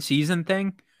the 1 season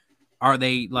thing? Are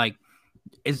they like,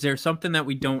 is there something that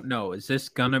we don't know? Is this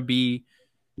going to be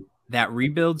that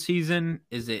rebuild season?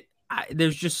 Is it?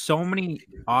 There's just so many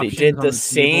options. They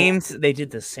did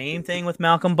the same thing with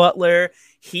Malcolm Butler.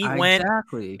 He went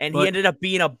and he ended up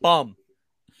being a bum.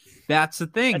 That's the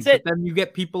thing. But then you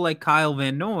get people like Kyle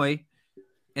Van Noy,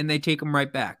 and they take them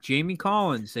right back. Jamie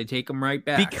Collins, they take them right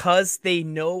back because they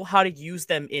know how to use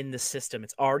them in the system.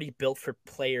 It's already built for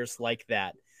players like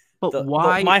that. But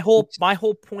why? My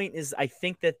whole point is, I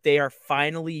think that they are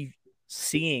finally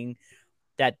seeing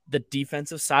that the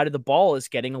defensive side of the ball is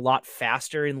getting a lot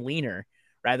faster and leaner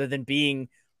rather than being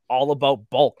all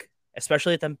about bulk,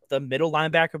 especially at the middle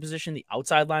linebacker position, the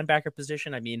outside linebacker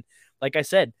position. I mean, like I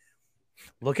said,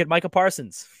 look at Micah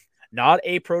Parsons, not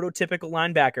a prototypical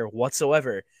linebacker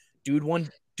whatsoever.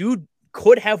 Dude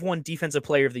could have won Defensive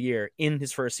Player of the Year in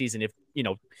his first season if,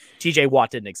 TJ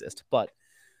Watt didn't exist, but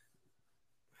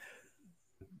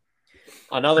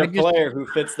another player who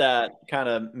fits that kind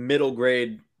of middle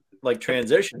grade like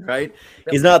transition, right?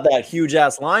 He's not that huge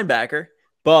ass linebacker,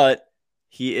 but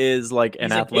he is like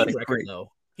an athletic freak,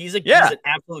 though. He's an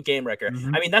absolute game wrecker.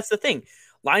 Mm-hmm. I mean, that's the thing.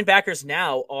 Linebackers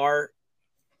now are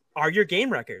your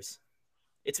game wreckers.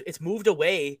 It's moved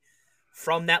away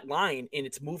from that line and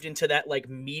it's moved into that like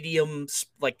medium,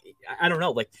 like I don't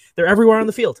know, like they're everywhere on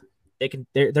the field.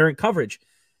 They're in coverage.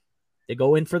 They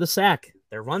go in for the sack.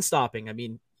 They're run stopping. I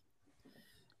mean,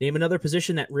 name another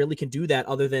position that really can do that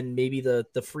other than maybe the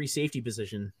free safety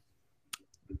position.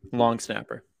 Long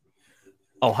snapper.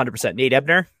 Oh, 100%. Nate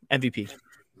Ebner, MVP.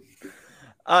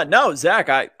 No,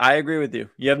 Zach, I agree with you.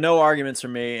 You have no arguments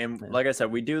from me. And like I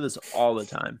said, we do this all the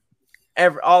time.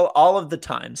 All of the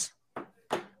times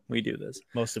we do this.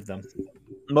 Most of them.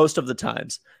 Most of the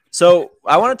times. So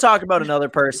I want to talk about another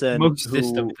person. Most of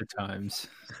the times.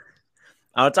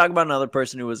 I want to talk about another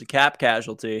person who was a cap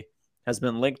casualty, has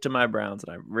been linked to my Browns,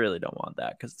 and I really don't want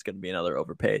that because it's going to be another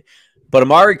overpay. But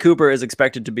Amari Cooper is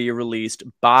expected to be released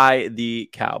by the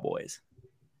Cowboys.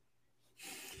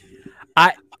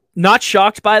 I'm not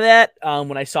shocked by that.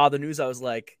 When I saw the news, I was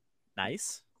like,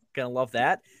 nice. Gonna love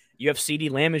that. You have CeeDee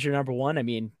Lamb as your number one. I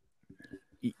mean,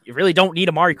 you really don't need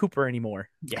Amari Cooper anymore.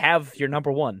 You have your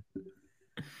number one.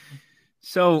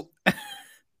 So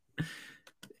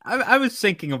I was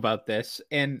thinking about this,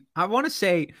 and I want to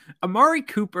say Amari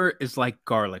Cooper is like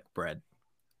garlic bread.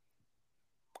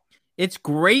 It's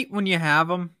great when you have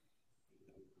him,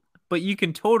 but you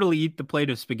can totally eat the plate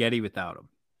of spaghetti without him.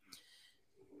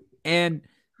 And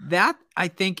that, I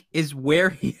think, is where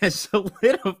he has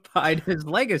solidified his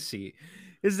legacy,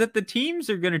 is that the teams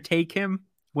are going to take him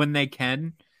when they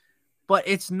can, but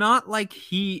it's not like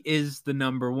he is the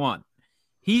number one.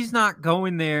 He's not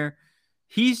going there.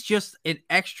 He's just an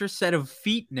extra set of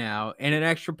feet now and an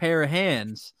extra pair of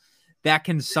hands that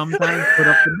can sometimes put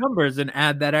up the numbers and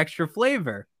add that extra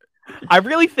flavor. I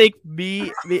really think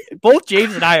both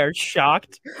James and I are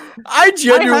shocked. I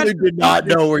genuinely did not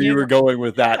know where you were going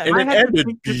with that, and it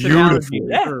ended beautifully.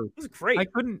 Yeah, it was great. I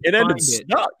couldn't. It ended.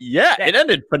 It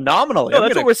ended phenomenally. No,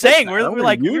 that's what we're saying.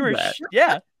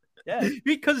 Yeah.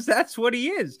 Because that's what he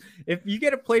is. If you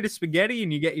get a plate of spaghetti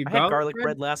and you get your garlic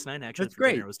bread last night, actually, that's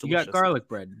great. It was delicious. You got garlic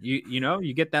bread.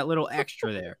 You get that little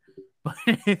extra there. But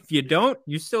if you don't,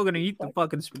 you're still gonna eat the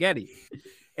fucking spaghetti.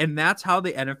 And that's how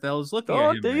the NFL is looking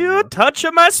at him. Don't you touch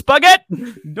my spaghetti?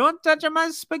 Don't touch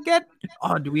my spaghetti.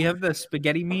 Oh, do we have the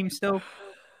spaghetti meme still?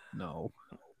 No.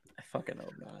 I fucking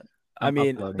hope not. I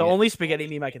mean, uploading the it. only spaghetti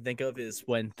meme I can think of is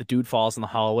when the dude falls in the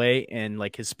hallway and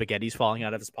like his spaghetti's falling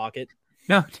out of his pocket.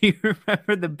 No, do you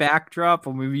remember the backdrop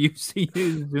when we used to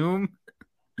use Zoom?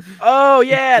 Oh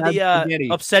yeah, the spaghetti.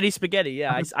 upsetty spaghetti.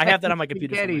 Yeah, I have that on my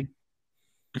computer somewhere.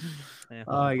 Spaghetti. Yeah.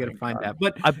 Oh, I gotta find that.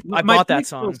 But I my bought that point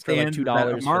still song for like stands $2 that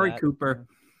for Amari that. Cooper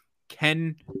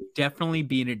can definitely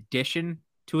be an addition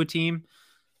to a team,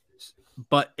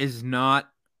 but is not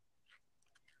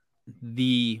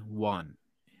the one.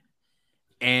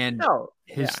 And No,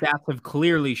 his yeah. stats have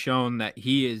clearly shown that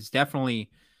he is definitely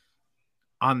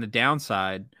on the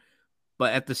downside.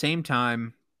 But at the same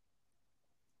time,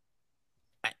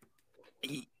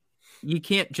 you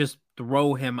can't just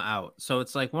throw him out. So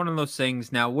it's like one of those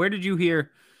things. Now, where did you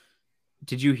hear?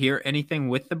 Did you hear anything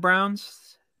with the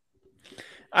Browns?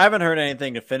 I haven't heard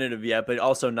anything definitive yet, but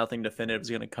also nothing definitive is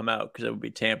going to come out because it would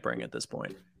be tampering at this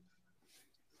point.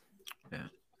 Yeah.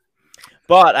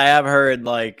 But I have heard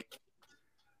like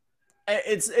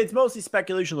it's mostly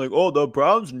speculation, like, oh, the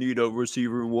Browns need a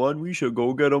receiver one. We should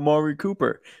go get Amari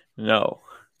Cooper. No.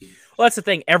 Well, that's the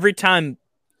thing. Every time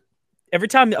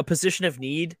a position of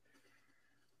need,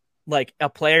 like a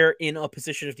player in a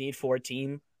position of need for a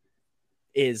team,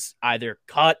 is either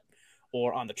cut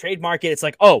or on the trade market, it's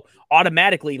like, oh,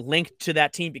 automatically linked to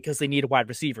that team because they need a wide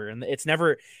receiver. And there's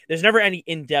never any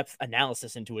in-depth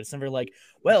analysis into it. It's never like,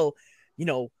 well,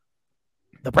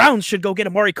 the Browns should go get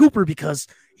Amari Cooper because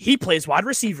he plays wide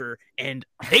receiver and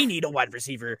they need a wide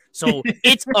receiver. So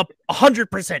it's a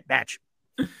 100% match.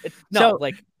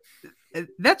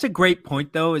 That's a great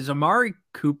point, though, is Amari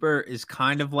Cooper is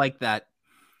kind of like that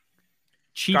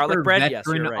cheaper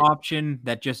veteran option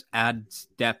that just adds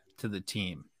depth to the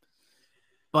team.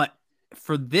 But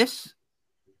for this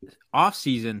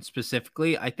offseason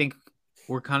specifically, I think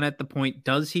we're kind of at the point,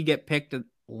 does he get picked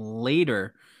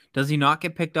later? Does he not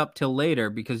get picked up till later?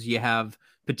 Because you have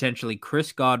potentially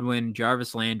Chris Godwin,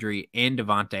 Jarvis Landry, and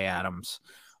Devontae Adams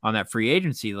on that free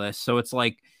agency list. So it's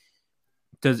like,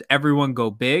 does everyone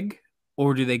go big,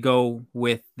 or do they go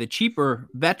with the cheaper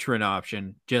veteran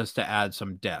option just to add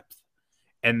some depth?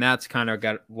 And that's kind of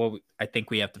got what I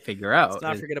think we have to figure out. Let's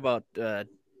not forget about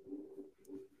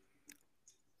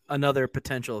another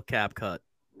potential cap cut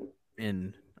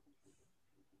in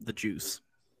the juice.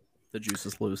 The juice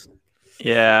is loose.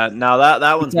 Yeah, now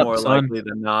that one's more likely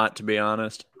than not, to be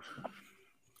honest.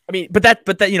 I mean, but that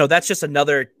that's just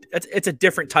another. It's a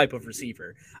different type of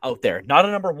receiver out there, not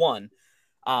a number one.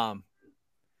 But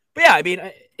yeah, I mean,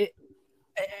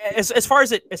 as far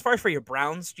as for your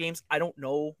Browns, James, I don't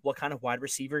know what kind of wide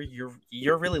receiver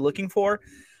you're really looking for.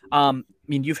 I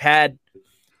mean, you've had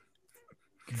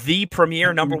the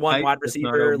premier number one wide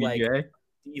receiver, like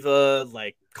diva,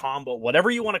 like combo,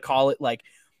 whatever you want to call it, like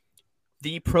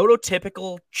the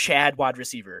prototypical Chad wide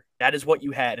receiver. That is what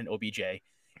you had in OBJ.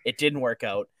 It didn't work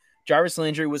out. Jarvis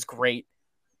Landry was great.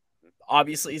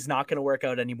 Obviously, he's not going to work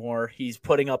out anymore. He's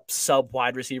putting up sub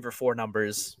wide receiver 4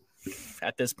 numbers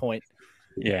at this point.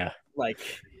 Yeah. Like,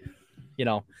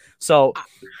 so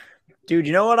dude,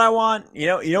 you know what I want? You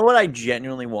know what I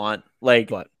genuinely want?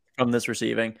 Like, what? From this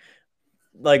receiving?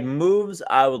 Like, moves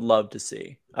I would love to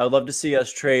see. I would love to see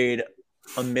us trade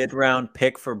a mid-round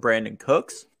pick for Brandon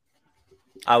Cooks.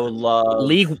 I would love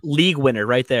league winner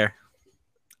right there.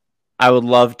 I would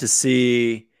love to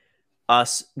see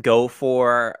us go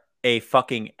for a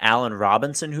fucking Allen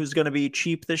Robinson who's going to be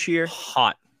cheap this year.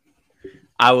 Hot.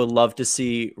 I would love to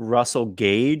see Russell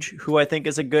Gage, who I think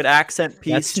is a good accent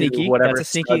piece to whatever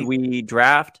stud we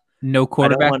draft. No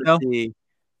quarterback though.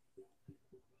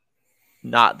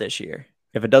 Not this year.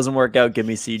 If it doesn't work out, give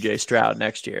me CJ Stroud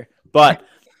next year. But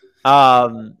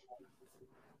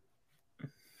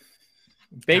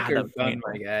Baker,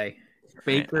 my guy.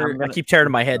 Baker, I keep tearing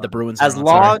in my head the Bruins.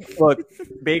 Look,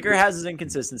 Baker has his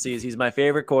inconsistencies. He's my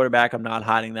favorite quarterback. I'm not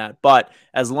hiding that. But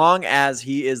as long as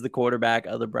he is the quarterback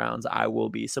of the Browns, I will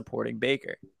be supporting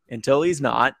Baker. Until he's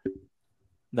not,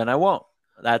 then I won't.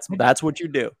 That's what you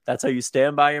do. That's how you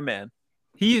stand by your man.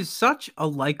 He is such a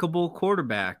likable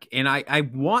quarterback, and I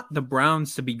want the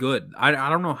Browns to be good. I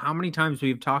don't know how many times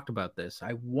we've talked about this.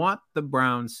 I want the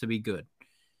Browns to be good.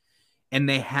 And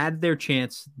they had their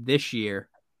chance this year,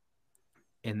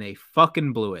 and they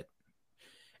fucking blew it.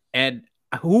 And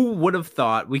who would have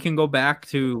thought, we can go back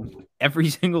to every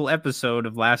single episode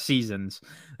of last season's,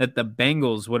 that the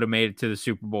Bengals would have made it to the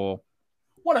Super Bowl.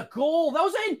 What a goal. That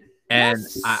was in. And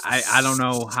yes. I don't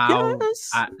know how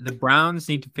the Browns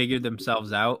need to figure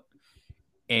themselves out.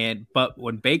 But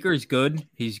when Baker's good,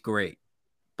 he's great.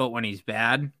 But when he's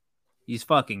bad, he's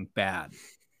fucking bad.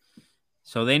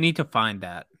 So they need to find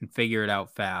that and figure it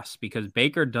out fast, because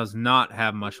Baker does not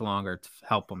have much longer to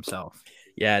help himself.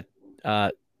 Yeah.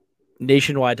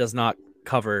 Nationwide does not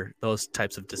cover those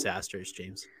types of disasters,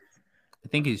 James. I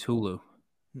think he's Hulu.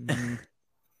 Mhm.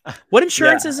 What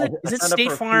insurance is it? I Is it signed up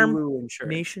State for Farm? Hulu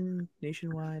insurance.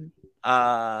 Nationwide?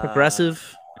 Uh,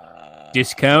 Progressive?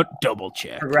 Discount double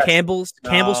check. Progressive. Campbell's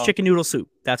No. chicken noodle soup.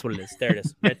 That's what it is. There it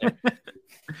is. Right there.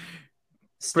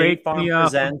 State Break Farm me up a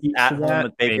presents piece At of Home that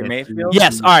with Baker fancy. Mayfield.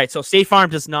 Yes. All right. So State Farm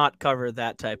does not cover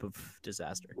that type of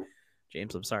disaster.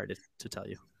 James, I'm sorry to tell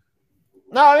you.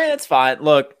 No, I mean, it's fine.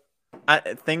 Look,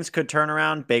 things could turn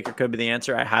around. Baker could be the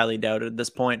answer. I highly doubt it at this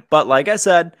point. But like I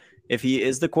said, if he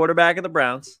is the quarterback of the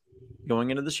Browns going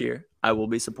into this year, I will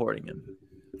be supporting him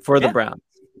for the Browns.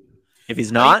 If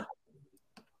he's not,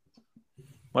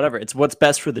 whatever. It's what's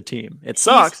best for the team. It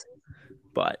sucks,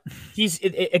 but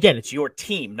again, it's your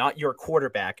team, not your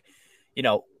quarterback. You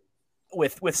know,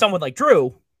 with someone like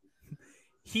Drew,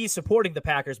 he's supporting the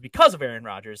Packers because of Aaron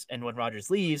Rodgers, and when Rodgers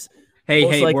leaves, Hey,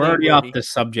 most we're likely already will off be- this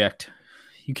subject.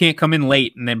 You can't come in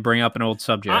late and then bring up an old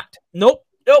subject. Nope.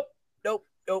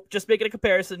 Just making a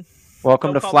comparison.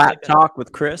 welcome No to comments Flat like that. Talk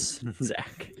with Chris and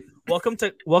Zach. Welcome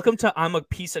to I'm a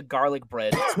piece of garlic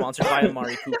bread, sponsored by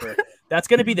Amari Cooper. That's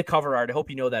going to be the cover art. I hope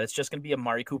you know that. It's just going to be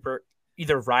Amari Cooper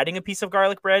either riding a piece of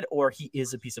garlic bread or he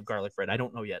is a piece of garlic bread. I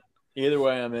don't know yet. Either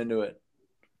way, I'm into it.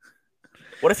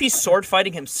 What if he's sword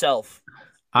fighting himself?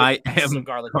 I pieces am of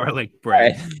garlic garlic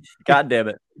bread. Right. God damn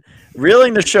it.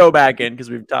 Reeling the show back in because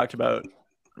we've talked about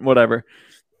whatever.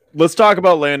 Let's talk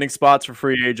about landing spots for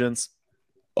free agents.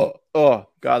 Oh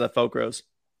God, that felt gross.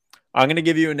 I'm going to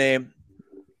give you a name.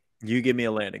 You give me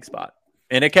a landing spot.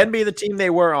 And it can be the team they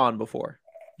were on before.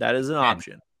 That is an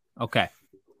option. Okay.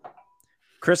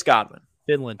 Chris Godwin.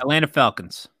 Finland. Atlanta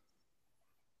Falcons.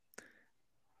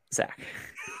 Zach.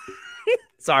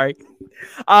 Sorry.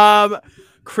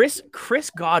 Chris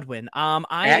Godwin. I'm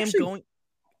I gonna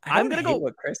hate go.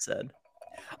 what Chris said.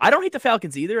 I don't hate the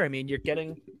Falcons either. I mean, you're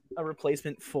getting a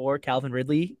replacement for Calvin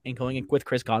Ridley and going in with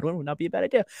Chris Godwin would not be a bad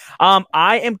idea.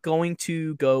 I am going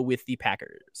to go with the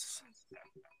Packers.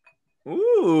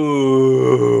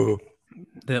 Ooh.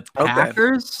 The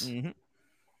Packers? Mhm.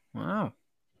 Wow.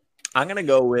 I'm going to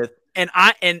go with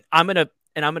I'm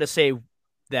gonna say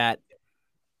that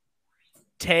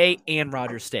Tay and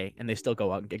Rodgers stay, and they still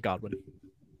go out and get Godwin.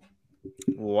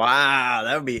 wow,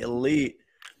 that would be elite.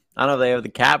 I don't know if they have the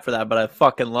cap for that, but I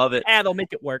fucking love it. And they'll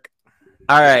make it work.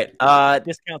 All right.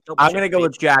 Discount. I'm going to go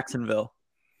with Jacksonville.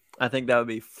 I think that would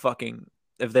be fucking,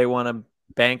 if they want to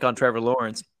bank on Trevor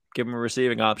Lawrence, give him a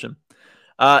receiving option.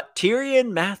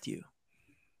 Tyrion Matthew.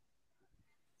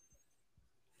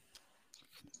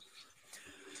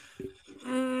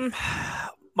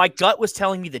 My gut was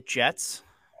telling me the Jets.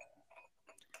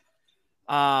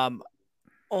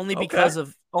 Only because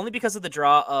of the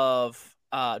draw of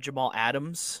Jamal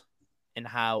Adams and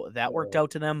how that worked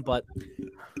out to them, but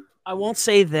I won't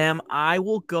say them. I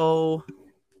will go.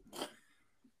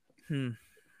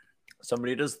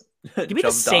 Somebody just Give me the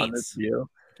jumped on this Saints. view,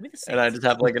 Give me the Saints. and I just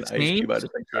have like an ice cube I Saints?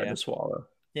 just like trying to swallow.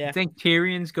 Yeah. You think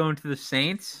Tyrion's going to the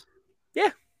Saints?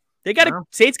 They got Wow.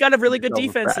 Saints got a really good So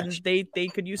defense, and refreshed. they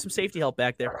could use some safety help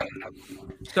back there.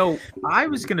 So I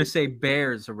was going to say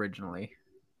Bears originally.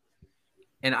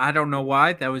 And I don't know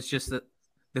why. That was just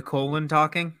the colon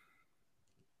talking.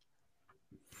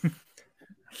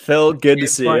 Phil, good to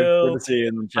It's see you. fun. Good to see you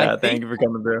in the I chat. Thank think- you for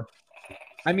coming through.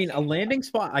 I mean, a landing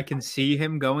spot I can see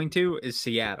him going to is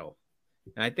Seattle.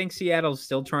 And I think Seattle's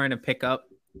still trying to pick up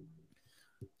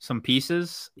some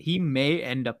pieces. He may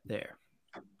end up there.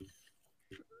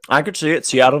 I could see it.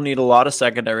 Seattle need a lot of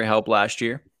secondary help last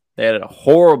year. They had a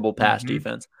horrible pass Mhm.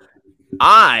 defense.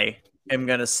 I am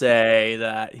going to say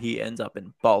that he ends up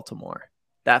in Baltimore.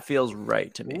 That feels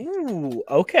right to me. Ooh,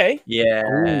 okay. Yeah,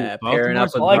 pairing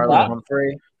up Baltimore's with I like Marlon that.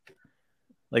 Humphrey.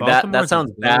 Like that Baltimore's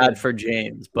sounds a bad good- for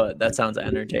James, but that sounds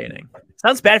entertaining.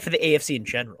 Sounds bad for the AFC in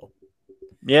general.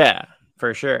 Yeah,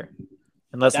 for sure.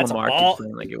 Unless That's a Lamar ball- keeps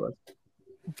playing like he was.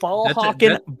 Ball That's a hawking,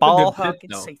 good ball pick, hawking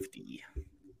though. safety.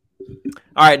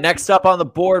 All right, next up on the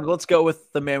board, let's go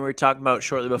with the man we were talking about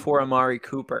shortly before, Amari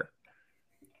Cooper.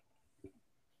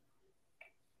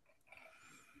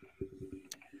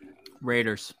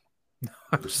 Raiders.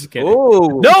 I'm just kidding.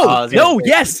 Ooh,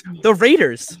 Yes, the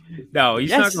Raiders. No, he's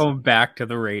Yes. not going back to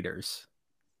the Raiders.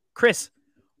 Chris,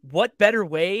 what better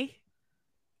way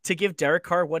to give Derek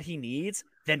Carr what he needs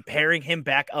than pairing him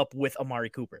back up with Amari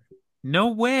Cooper? No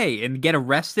way. And get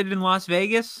arrested in Las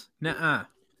Vegas? Nuh-uh.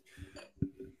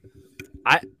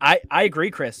 I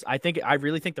agree, Chris. I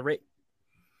really think the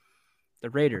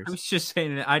Raiders. I was just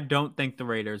saying that I don't think the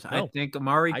Raiders. I No, think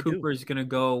Amari I do. Cooper is going to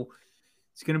go.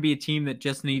 It's going to be a team that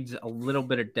just needs a little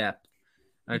bit of depth.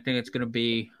 I think it's going to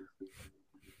be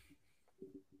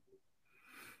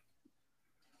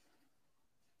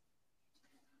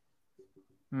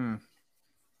Hmm.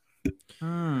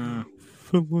 Hmm.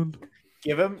 Finland.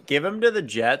 Give him to the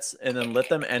Jets, and then let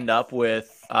them end up with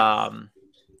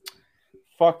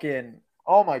fucking.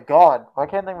 Oh my God, I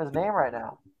can't think of his name right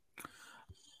now.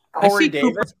 Corey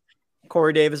Davis.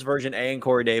 Corey Davis version A and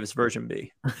Corey Davis version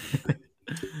B.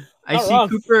 I see wrong.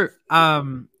 Cooper.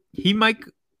 He might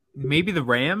maybe the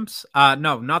Rams.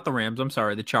 No, not the Rams. I'm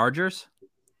sorry, the Chargers.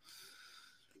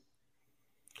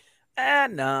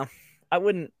 No, I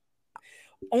wouldn't.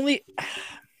 Only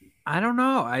I don't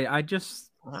know. I just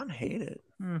I don't hate it.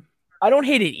 I don't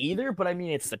hate it either, but I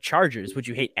mean it's the Chargers. Would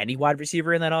you hate any wide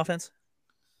receiver in that offense?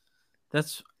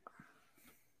 that's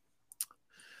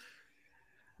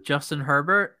Justin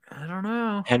Herbert. I don't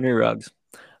know. Henry Ruggs.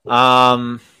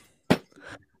 I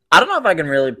don't know if I can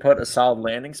really put a solid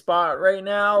landing spot right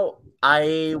now.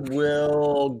 I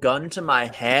will gun to my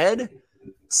head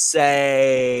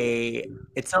say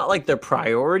it's not like their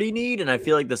priority need, and I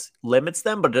feel like this limits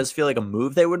them, but it does feel like a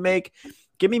move they would make.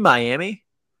 Give me Miami.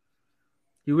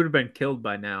 You would have been killed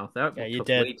by now. That Yeah, you took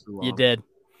did. way too long. You did.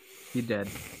 You did.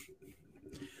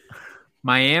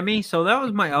 Miami. So that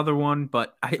was my other one,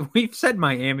 but we've said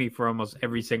Miami for almost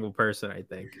every single person, I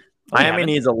think. Miami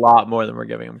needs a lot more than we're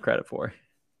giving them credit for.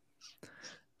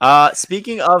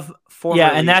 Speaking of former, Yeah,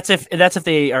 and that's if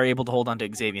they are able to hold on to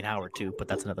Xavier Howard too, but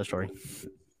that's another story.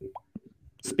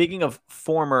 speaking of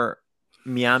former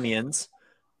Miamians,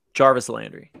 Jarvis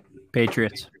Landry.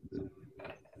 Patriots.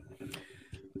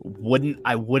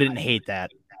 I wouldn't hate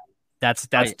that. That's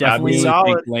I definitely really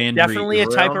solid. think Landry definitely a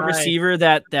is type real of nice. receiver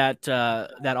that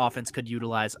offense could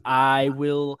utilize. I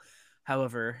will,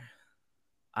 however,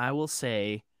 I will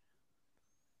say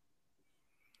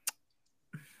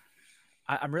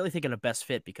I'm really thinking of best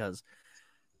fit because,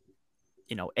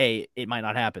 it might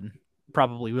not happen.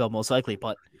 Probably will, most likely,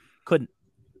 but couldn't.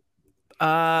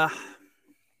 I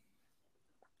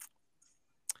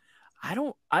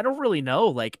don't really know.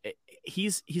 Like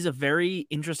he's a very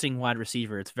interesting wide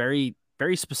receiver. It's very,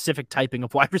 very specific typing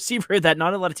of wide receiver that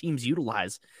not a lot of teams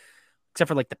utilize, except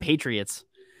for like the Patriots.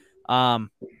 I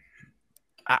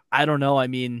don't know. I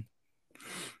mean,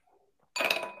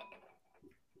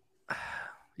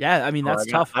 yeah, I mean that's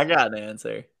tough. I got an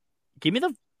answer. Give me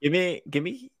Give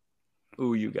me.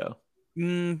 Ooh, you go. give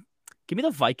me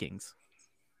the Vikings.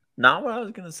 Not what I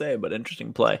was gonna say, but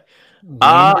interesting play.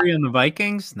 Landry on the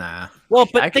Vikings? Nah. Well,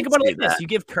 but I think can about it see like this: that. you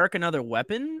give Kirk another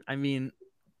weapon. I mean,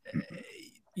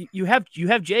 you have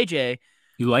JJ.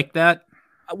 You like that?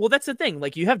 Well, that's the thing.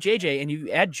 Like you have JJ and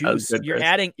you add That was juice. good, You're Chris.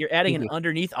 adding an Mhm.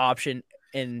 underneath option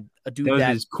and a dude That was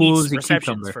that as cool eats as a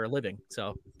receptions cucumber. for a living.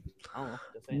 So I don't know.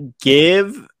 Just saying.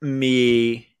 Give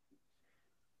me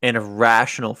an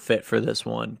irrational fit for this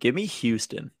one. Give me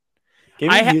Houston. Give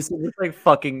me Houston. It's like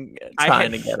fucking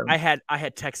trying to get him. I had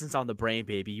Texans on the brain,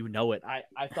 baby. You know it.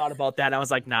 I thought about that. And I was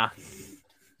like, nah.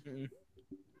 Mm-mm.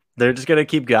 They're just gonna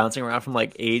keep bouncing around from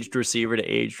like aged receiver to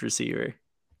aged receiver.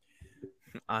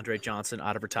 Andre Johnson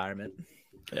out of retirement.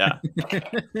 Yeah.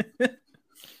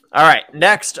 All right.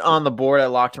 Next on the board, I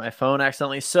locked my phone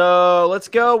accidentally. So let's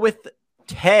go with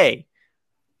Tay.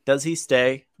 Does he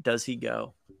stay? Does he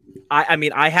go? I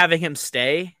mean, I having him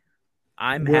stay.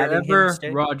 I'm having him Wherever stay.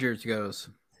 Rodgers goes.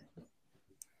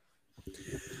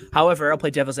 However, I'll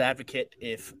play devil's advocate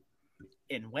if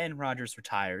and when Rodgers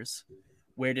retires,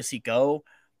 where does he go?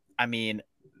 I mean,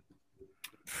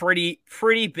 pretty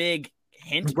big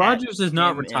hint. Rodgers is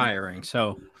not him and- retiring,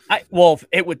 so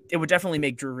it would definitely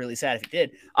make Drew really sad if he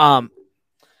did.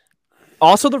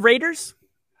 Also the Raiders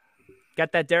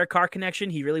got that Derek Carr connection.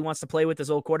 He really wants to play with his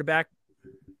old quarterback.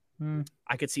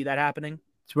 I could see that happening.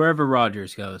 it's wherever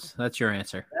Rodgers goes. That's your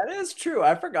answer. That is true.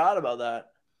 I forgot about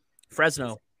that.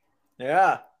 Fresno.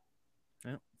 Yeah.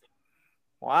 Yeah.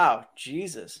 Wow.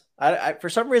 Jesus. I for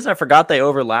some reason I forgot they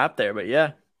overlapped there, but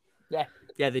yeah.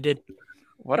 Yeah, they did.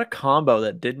 What a combo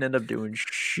that didn't end up doing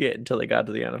shit until they got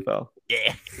to the NFL.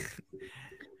 Yeah.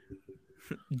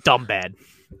 Dumb bad.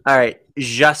 All right.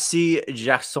 Jassy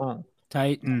Jackson.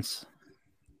 Titans.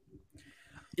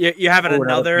 You're having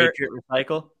another Patriot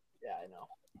recycle. Yeah, I know.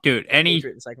 Dude, any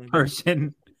Patriot recycling.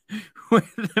 person where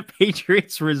the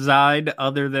Patriots reside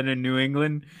other than in New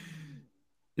England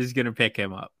is going to pick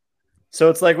him up. So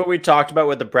it's like what we talked about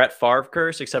with the Brett Favre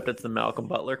curse, except it's the Malcolm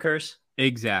Butler curse.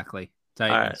 Exactly.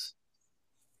 Titans.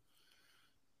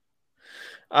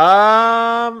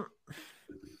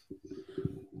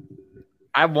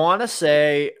 I want to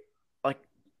say, like,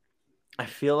 I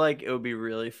feel like it would be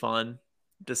really fun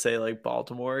to say like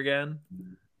Baltimore again,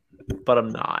 but I'm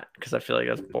not because I feel like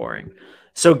that's boring.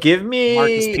 So give me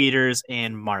Marcus Peters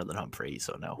and Marlon Humphrey.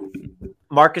 So no.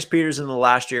 Marcus Peters in the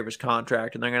last year of his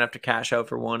contract, and they're going to have to cash out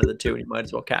for one of the two, and you might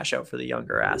as well cash out for the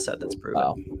younger asset that's proven.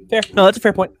 Wow. Fair. No, that's a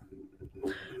fair point.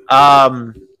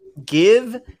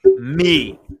 Give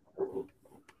me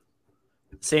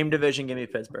same division. Give me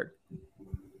Pittsburgh.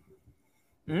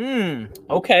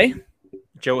 Okay.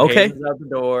 Joe Hayden's out the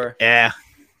door. Yeah,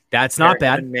 that's not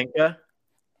bad. Minka.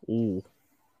 Ooh,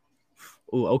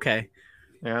 okay.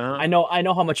 Yeah. I know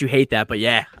how much you hate that, but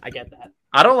yeah, I get that.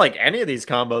 I don't like any of these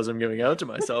combos I'm giving out to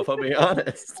myself. I'll be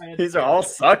honest. These are all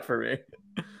suck for me.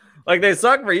 Like they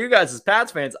suck for you guys as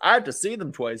Pats fans. I have to see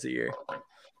them twice a year.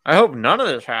 I hope none of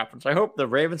this happens. I hope the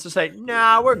Ravens just say,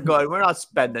 "Nah, we're good. We're not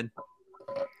spending."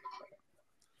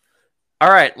 All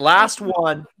right, last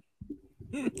one.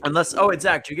 Unless, it's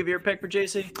Zach. Do you give your pick for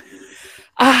JC?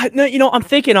 No, I'm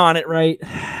thinking on it. Right,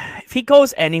 if he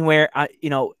goes anywhere,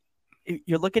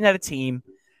 you're looking at a team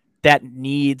that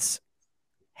needs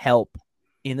help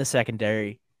in the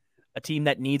secondary, a team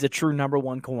that needs a true number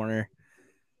one corner.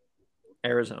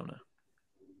 Arizona.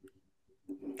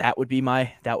 That would be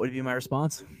my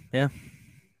response. Yeah.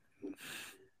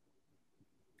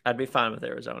 I'd be fine with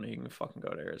Arizona. You can fucking go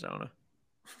to Arizona.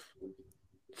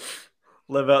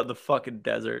 Live out in the fucking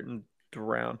desert and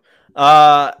drown.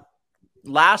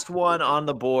 Last one on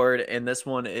the board, and this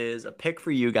one is a pick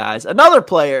for you guys. Another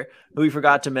player who we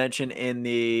forgot to mention in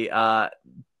the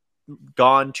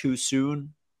gone too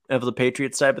soon of the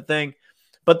Patriots type of thing.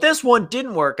 But this one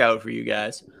didn't work out for you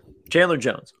guys. Chandler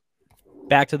Jones.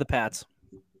 Back to the Pats.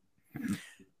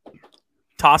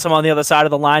 Toss him on the other side of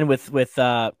the line with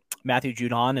Matthew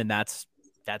Judon, and that's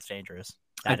dangerous.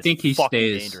 I think he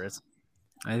stays. Dangerous.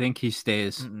 I think he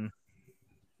stays. Mm-mm.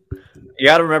 You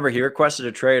got to remember, he requested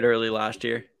a trade early last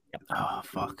year. Oh,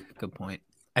 fuck. Good point.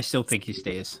 I still think he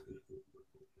stays.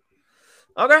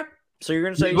 Okay. So you're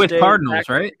going to say with Cardinals,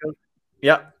 right?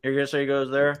 Yep. You're going to say he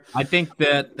goes there? I think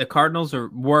that the Cardinals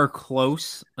were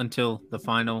close until the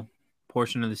final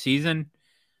portion of the season.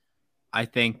 I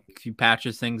think he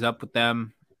patches things up with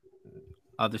them.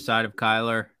 Other side of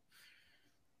Kyler.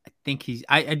 I think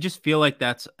I just feel like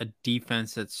that's a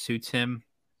defense that suits him.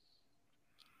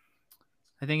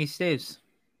 I think he stays.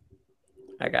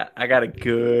 I got a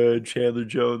good Chandler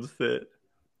Jones fit.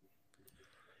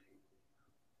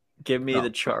 Give me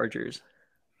the Chargers.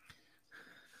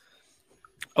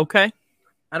 Okay.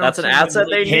 That's an asset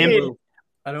they need.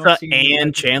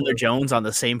 And Chandler Jones on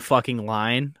the same fucking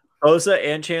line. Bosa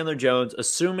and Chandler Jones,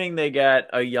 assuming they get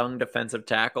a young defensive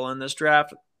tackle in this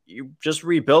draft, you just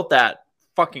rebuilt that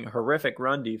fucking horrific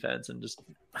run defense and just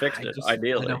fixed it,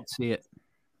 ideally. I don't see it.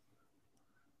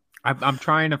 I'm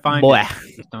trying to find Boy. it.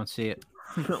 I just don't see it.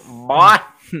 Boy.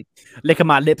 Lick at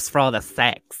my lips for all the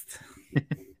sex.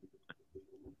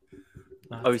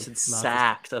 Oh, he said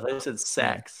sacks. I thought he said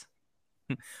sex.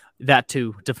 That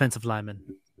too. Defensive lineman.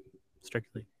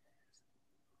 Strictly.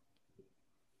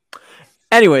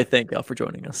 Anyway, thank y'all for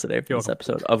joining us today for this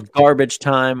episode of Garbage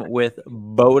Time with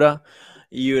Boda.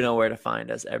 You know where to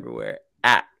find us everywhere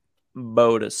at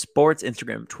Boda Sports,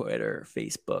 Instagram, Twitter,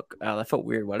 Facebook. That felt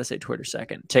weird. Why did I say Twitter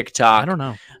second? TikTok. I don't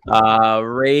know.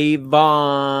 Rayvon.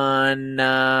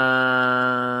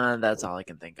 That's all I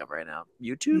can think of right now.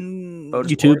 YouTube?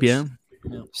 YouTube, Sports.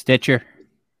 yeah. Stitcher.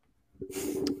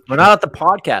 We're not at the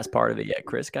podcast part of it yet,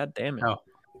 Chris. God damn it. Oh,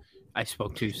 I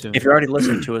spoke too soon. If you're already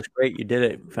listening to us, great. You did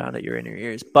it. Found it. You're in your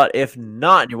ears. But if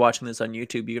not, and you're watching this on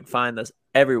YouTube, you can find us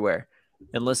everywhere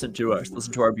and listen to us.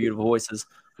 Listen to our beautiful voices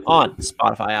on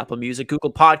Spotify, Apple Music,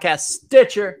 Google Podcasts,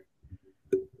 Stitcher.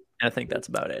 And I think that's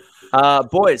about it.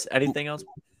 Boys, anything else?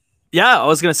 Yeah, I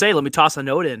was going to say, let me toss a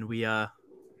note in. We, if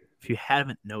you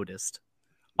haven't noticed,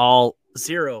 all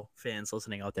 0 fans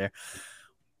listening out there,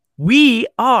 we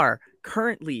are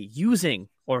currently using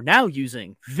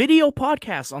video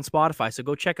podcasts on Spotify. So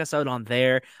go check us out on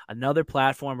there. Another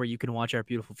platform where you can watch our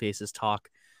beautiful faces talk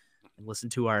and listen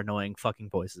to our annoying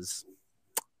fucking voices.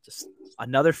 Just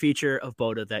another feature of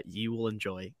Boda that you will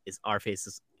enjoy is our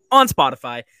faces on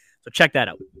Spotify. So check that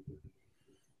out.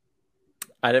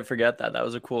 I didn't forget that. That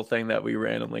was a cool thing that we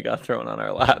randomly got thrown on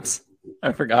our laps.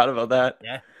 I forgot about that.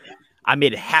 Yeah. I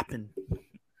made it happen.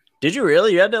 Did you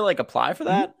really? You had to apply for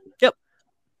that? Mm-hmm. Yep.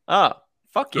 Oh,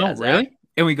 fuck yeah. Oh, really?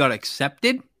 And we got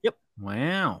accepted? Yep.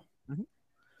 Wow. Mm-hmm.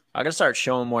 I gotta start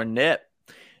showing more nip.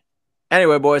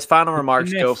 Anyway, boys, final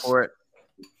remarks. Go for it.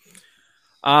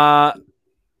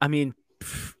 I mean,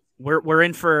 we're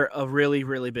in for a really,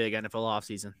 really big NFL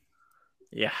offseason.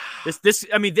 Yeah.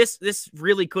 This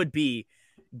really could be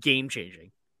game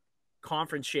changing,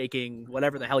 conference shaking,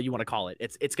 whatever the hell you want to call it.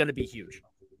 It's going to be huge.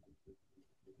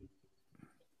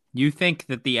 You think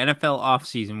that the NFL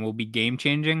offseason will be game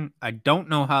changing? I don't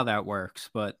know how that works,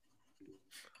 but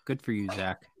good for you,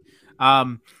 Zach.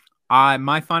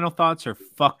 My final thoughts are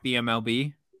fuck the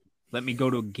MLB. Let me go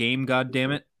to a game,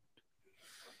 goddammit.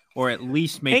 Or at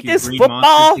least make Ain't your this Green football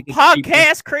Monster tickets cheaper.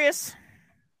 podcast, Chris?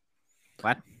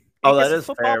 What? Oh, Ain't that this a is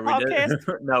football fair. We podcast?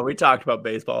 did. No, we talked about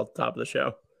baseball at the top of the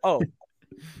show. Oh,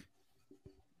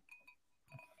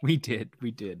 We did.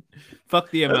 Fuck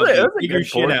the That MLB. was a Figure good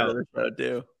shit portion out. of the show,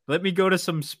 too. Let me go to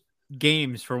some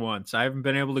games for once. I haven't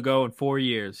been able to go in 4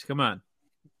 years. Come on.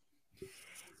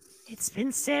 it's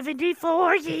been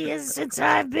 74 years since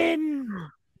I've been.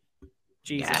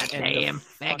 Jesus, God and the damn. Back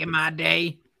fucking- in my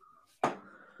day.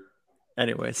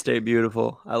 Anyway, stay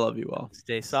beautiful. I love you all.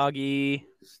 Stay soggy.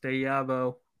 Stay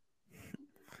Yavo.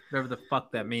 Whatever the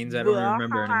fuck that means. I don't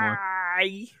remember anymore.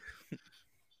 Bye.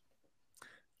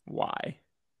 Why?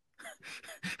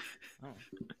 Oh.